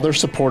for all their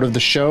support of the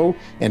show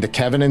and to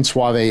Kevin and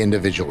Suave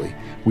individually.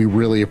 We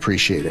really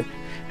appreciate it.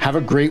 Have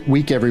a great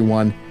week,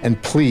 everyone,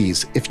 and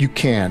please, if you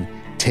can,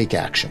 take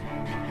action.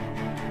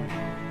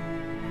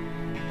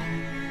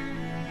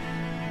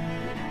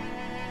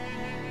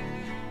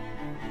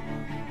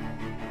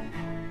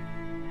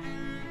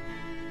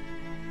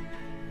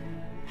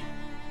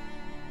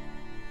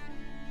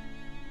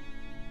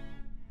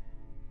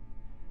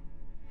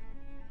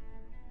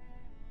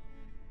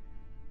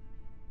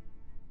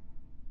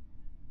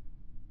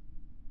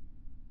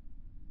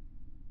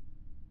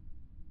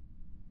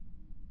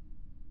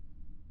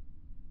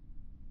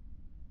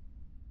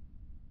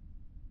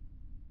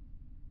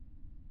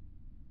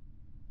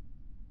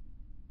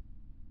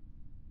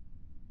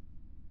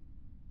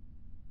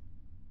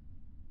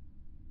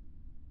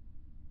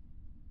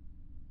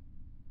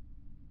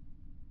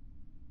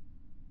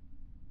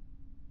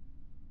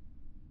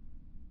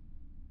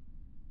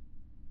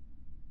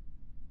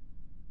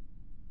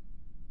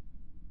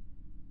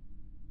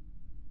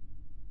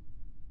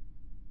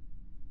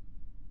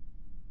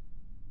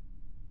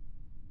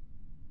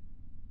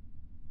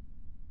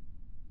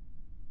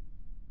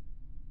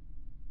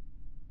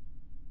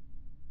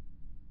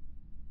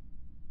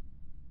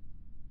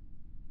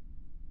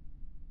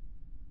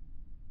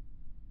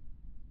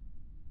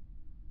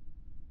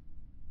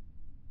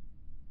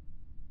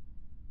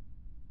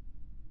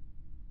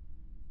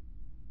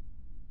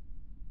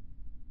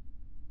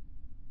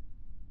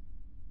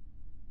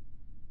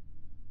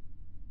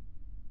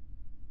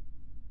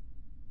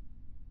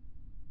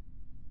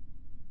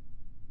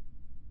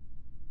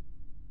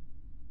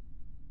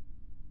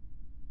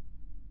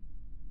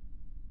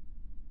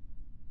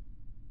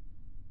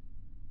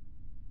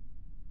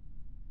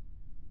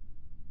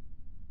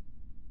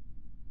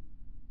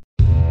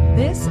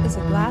 This is a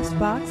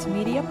Glassbox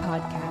Media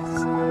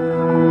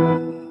podcast.